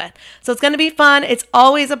support you with. So it's going to be fun. It's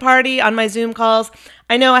always a party on my Zoom calls.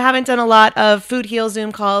 I know I haven't done a lot of Food Heals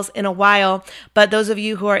Zoom calls in a while, but those of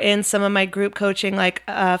you who are in some of my group coaching like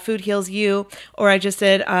Food Heals You, or I just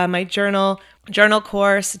did my journal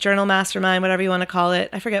course, journal mastermind, whatever you want to call it.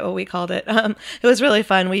 I forget what we called it. It was really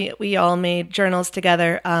fun. We all made journals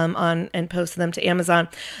together and posted them to Amazon.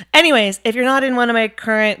 Anyways, if you're not in one of my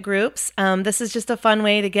current groups, this is just a fun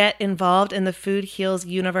way to get involved in the Food Heals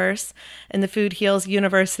universe, in the Food Heals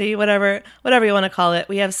University, whatever you want to call it.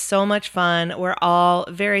 We have so much fun. We're all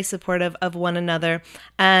very supportive of one another.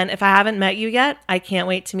 And if I haven't met you yet, I can't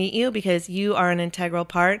wait to meet you because you are an integral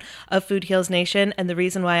part of Food Heals Nation. And the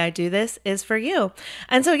reason why I do this is for you.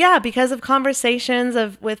 And so, yeah, because of conversations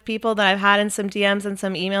with people that I've had in some DMs and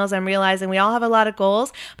some emails, I'm realizing we all have a lot of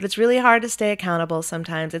goals, but it's really hard to stay accountable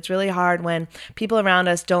sometimes. It's really hard when people around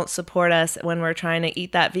us don't support us when we're trying to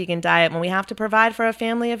eat that vegan diet, when we have to provide for a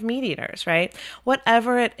family of meat eaters, right?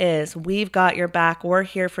 Whatever it is, we've got your back. We're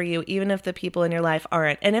here for you, even if the people in your life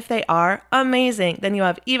aren't. And if they are, amazing. Then you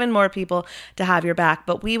have even more people to have your back.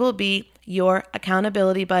 But we will be your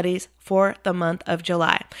accountability buddies for the month of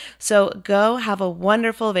July. So go have a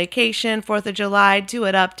wonderful vacation, 4th of July, do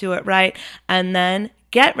it up, do it right, and then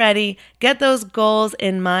get ready, get those goals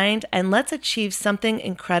in mind, and let's achieve something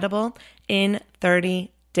incredible in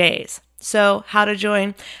 30 days. So how to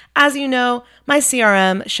join? As you know, my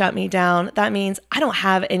CRM shut me down. That means I don't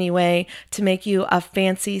have any way to make you a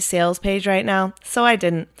fancy sales page right now, so I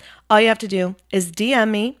didn't. All you have to do is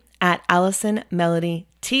DM me at Allison Melody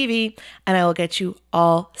TV, and I will get you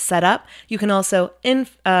all set up. You can also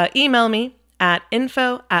email me at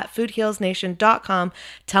info@foodhealsnation.com.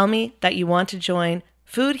 Tell me that you want to join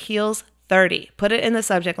Food Heals 30. Put it in the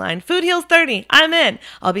subject line. Food Heals 30. I'm in.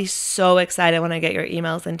 I'll be so excited when I get your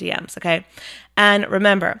emails and DMs, okay? And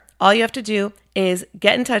remember, all you have to do is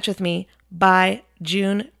get in touch with me by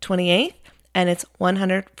June 28th, and it's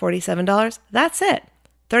 $147. That's it.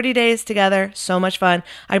 30 days together, so much fun.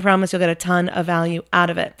 I promise you'll get a ton of value out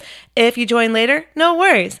of it. If you join later, no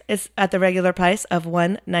worries. It's at the regular price of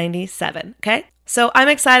 $197, okay? So I'm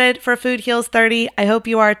excited for Food Heals 30. I hope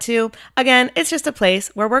you are too. Again, it's just a place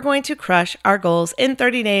where we're going to crush our goals in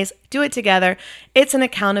 30 days, do it together. It's an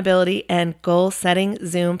accountability and goal-setting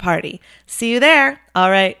Zoom party. See you there. All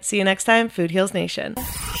right, see you next time, Food Heals Nation.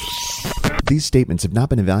 These statements have not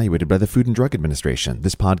been evaluated by the Food and Drug Administration.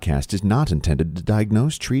 This podcast is not intended to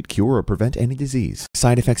diagnose, treat, cure, or prevent any disease.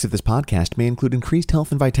 Side effects of this podcast may include increased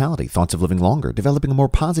health and vitality, thoughts of living longer, developing a more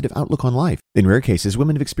positive outlook on life. In rare cases,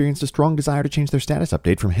 women have experienced a strong desire to change their status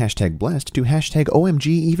update from #blessed to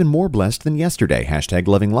 #OMG even more blessed than yesterday,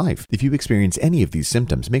 #loving life. If you experience any of these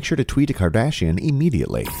symptoms, make sure to tweet a Kardashian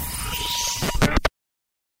immediately.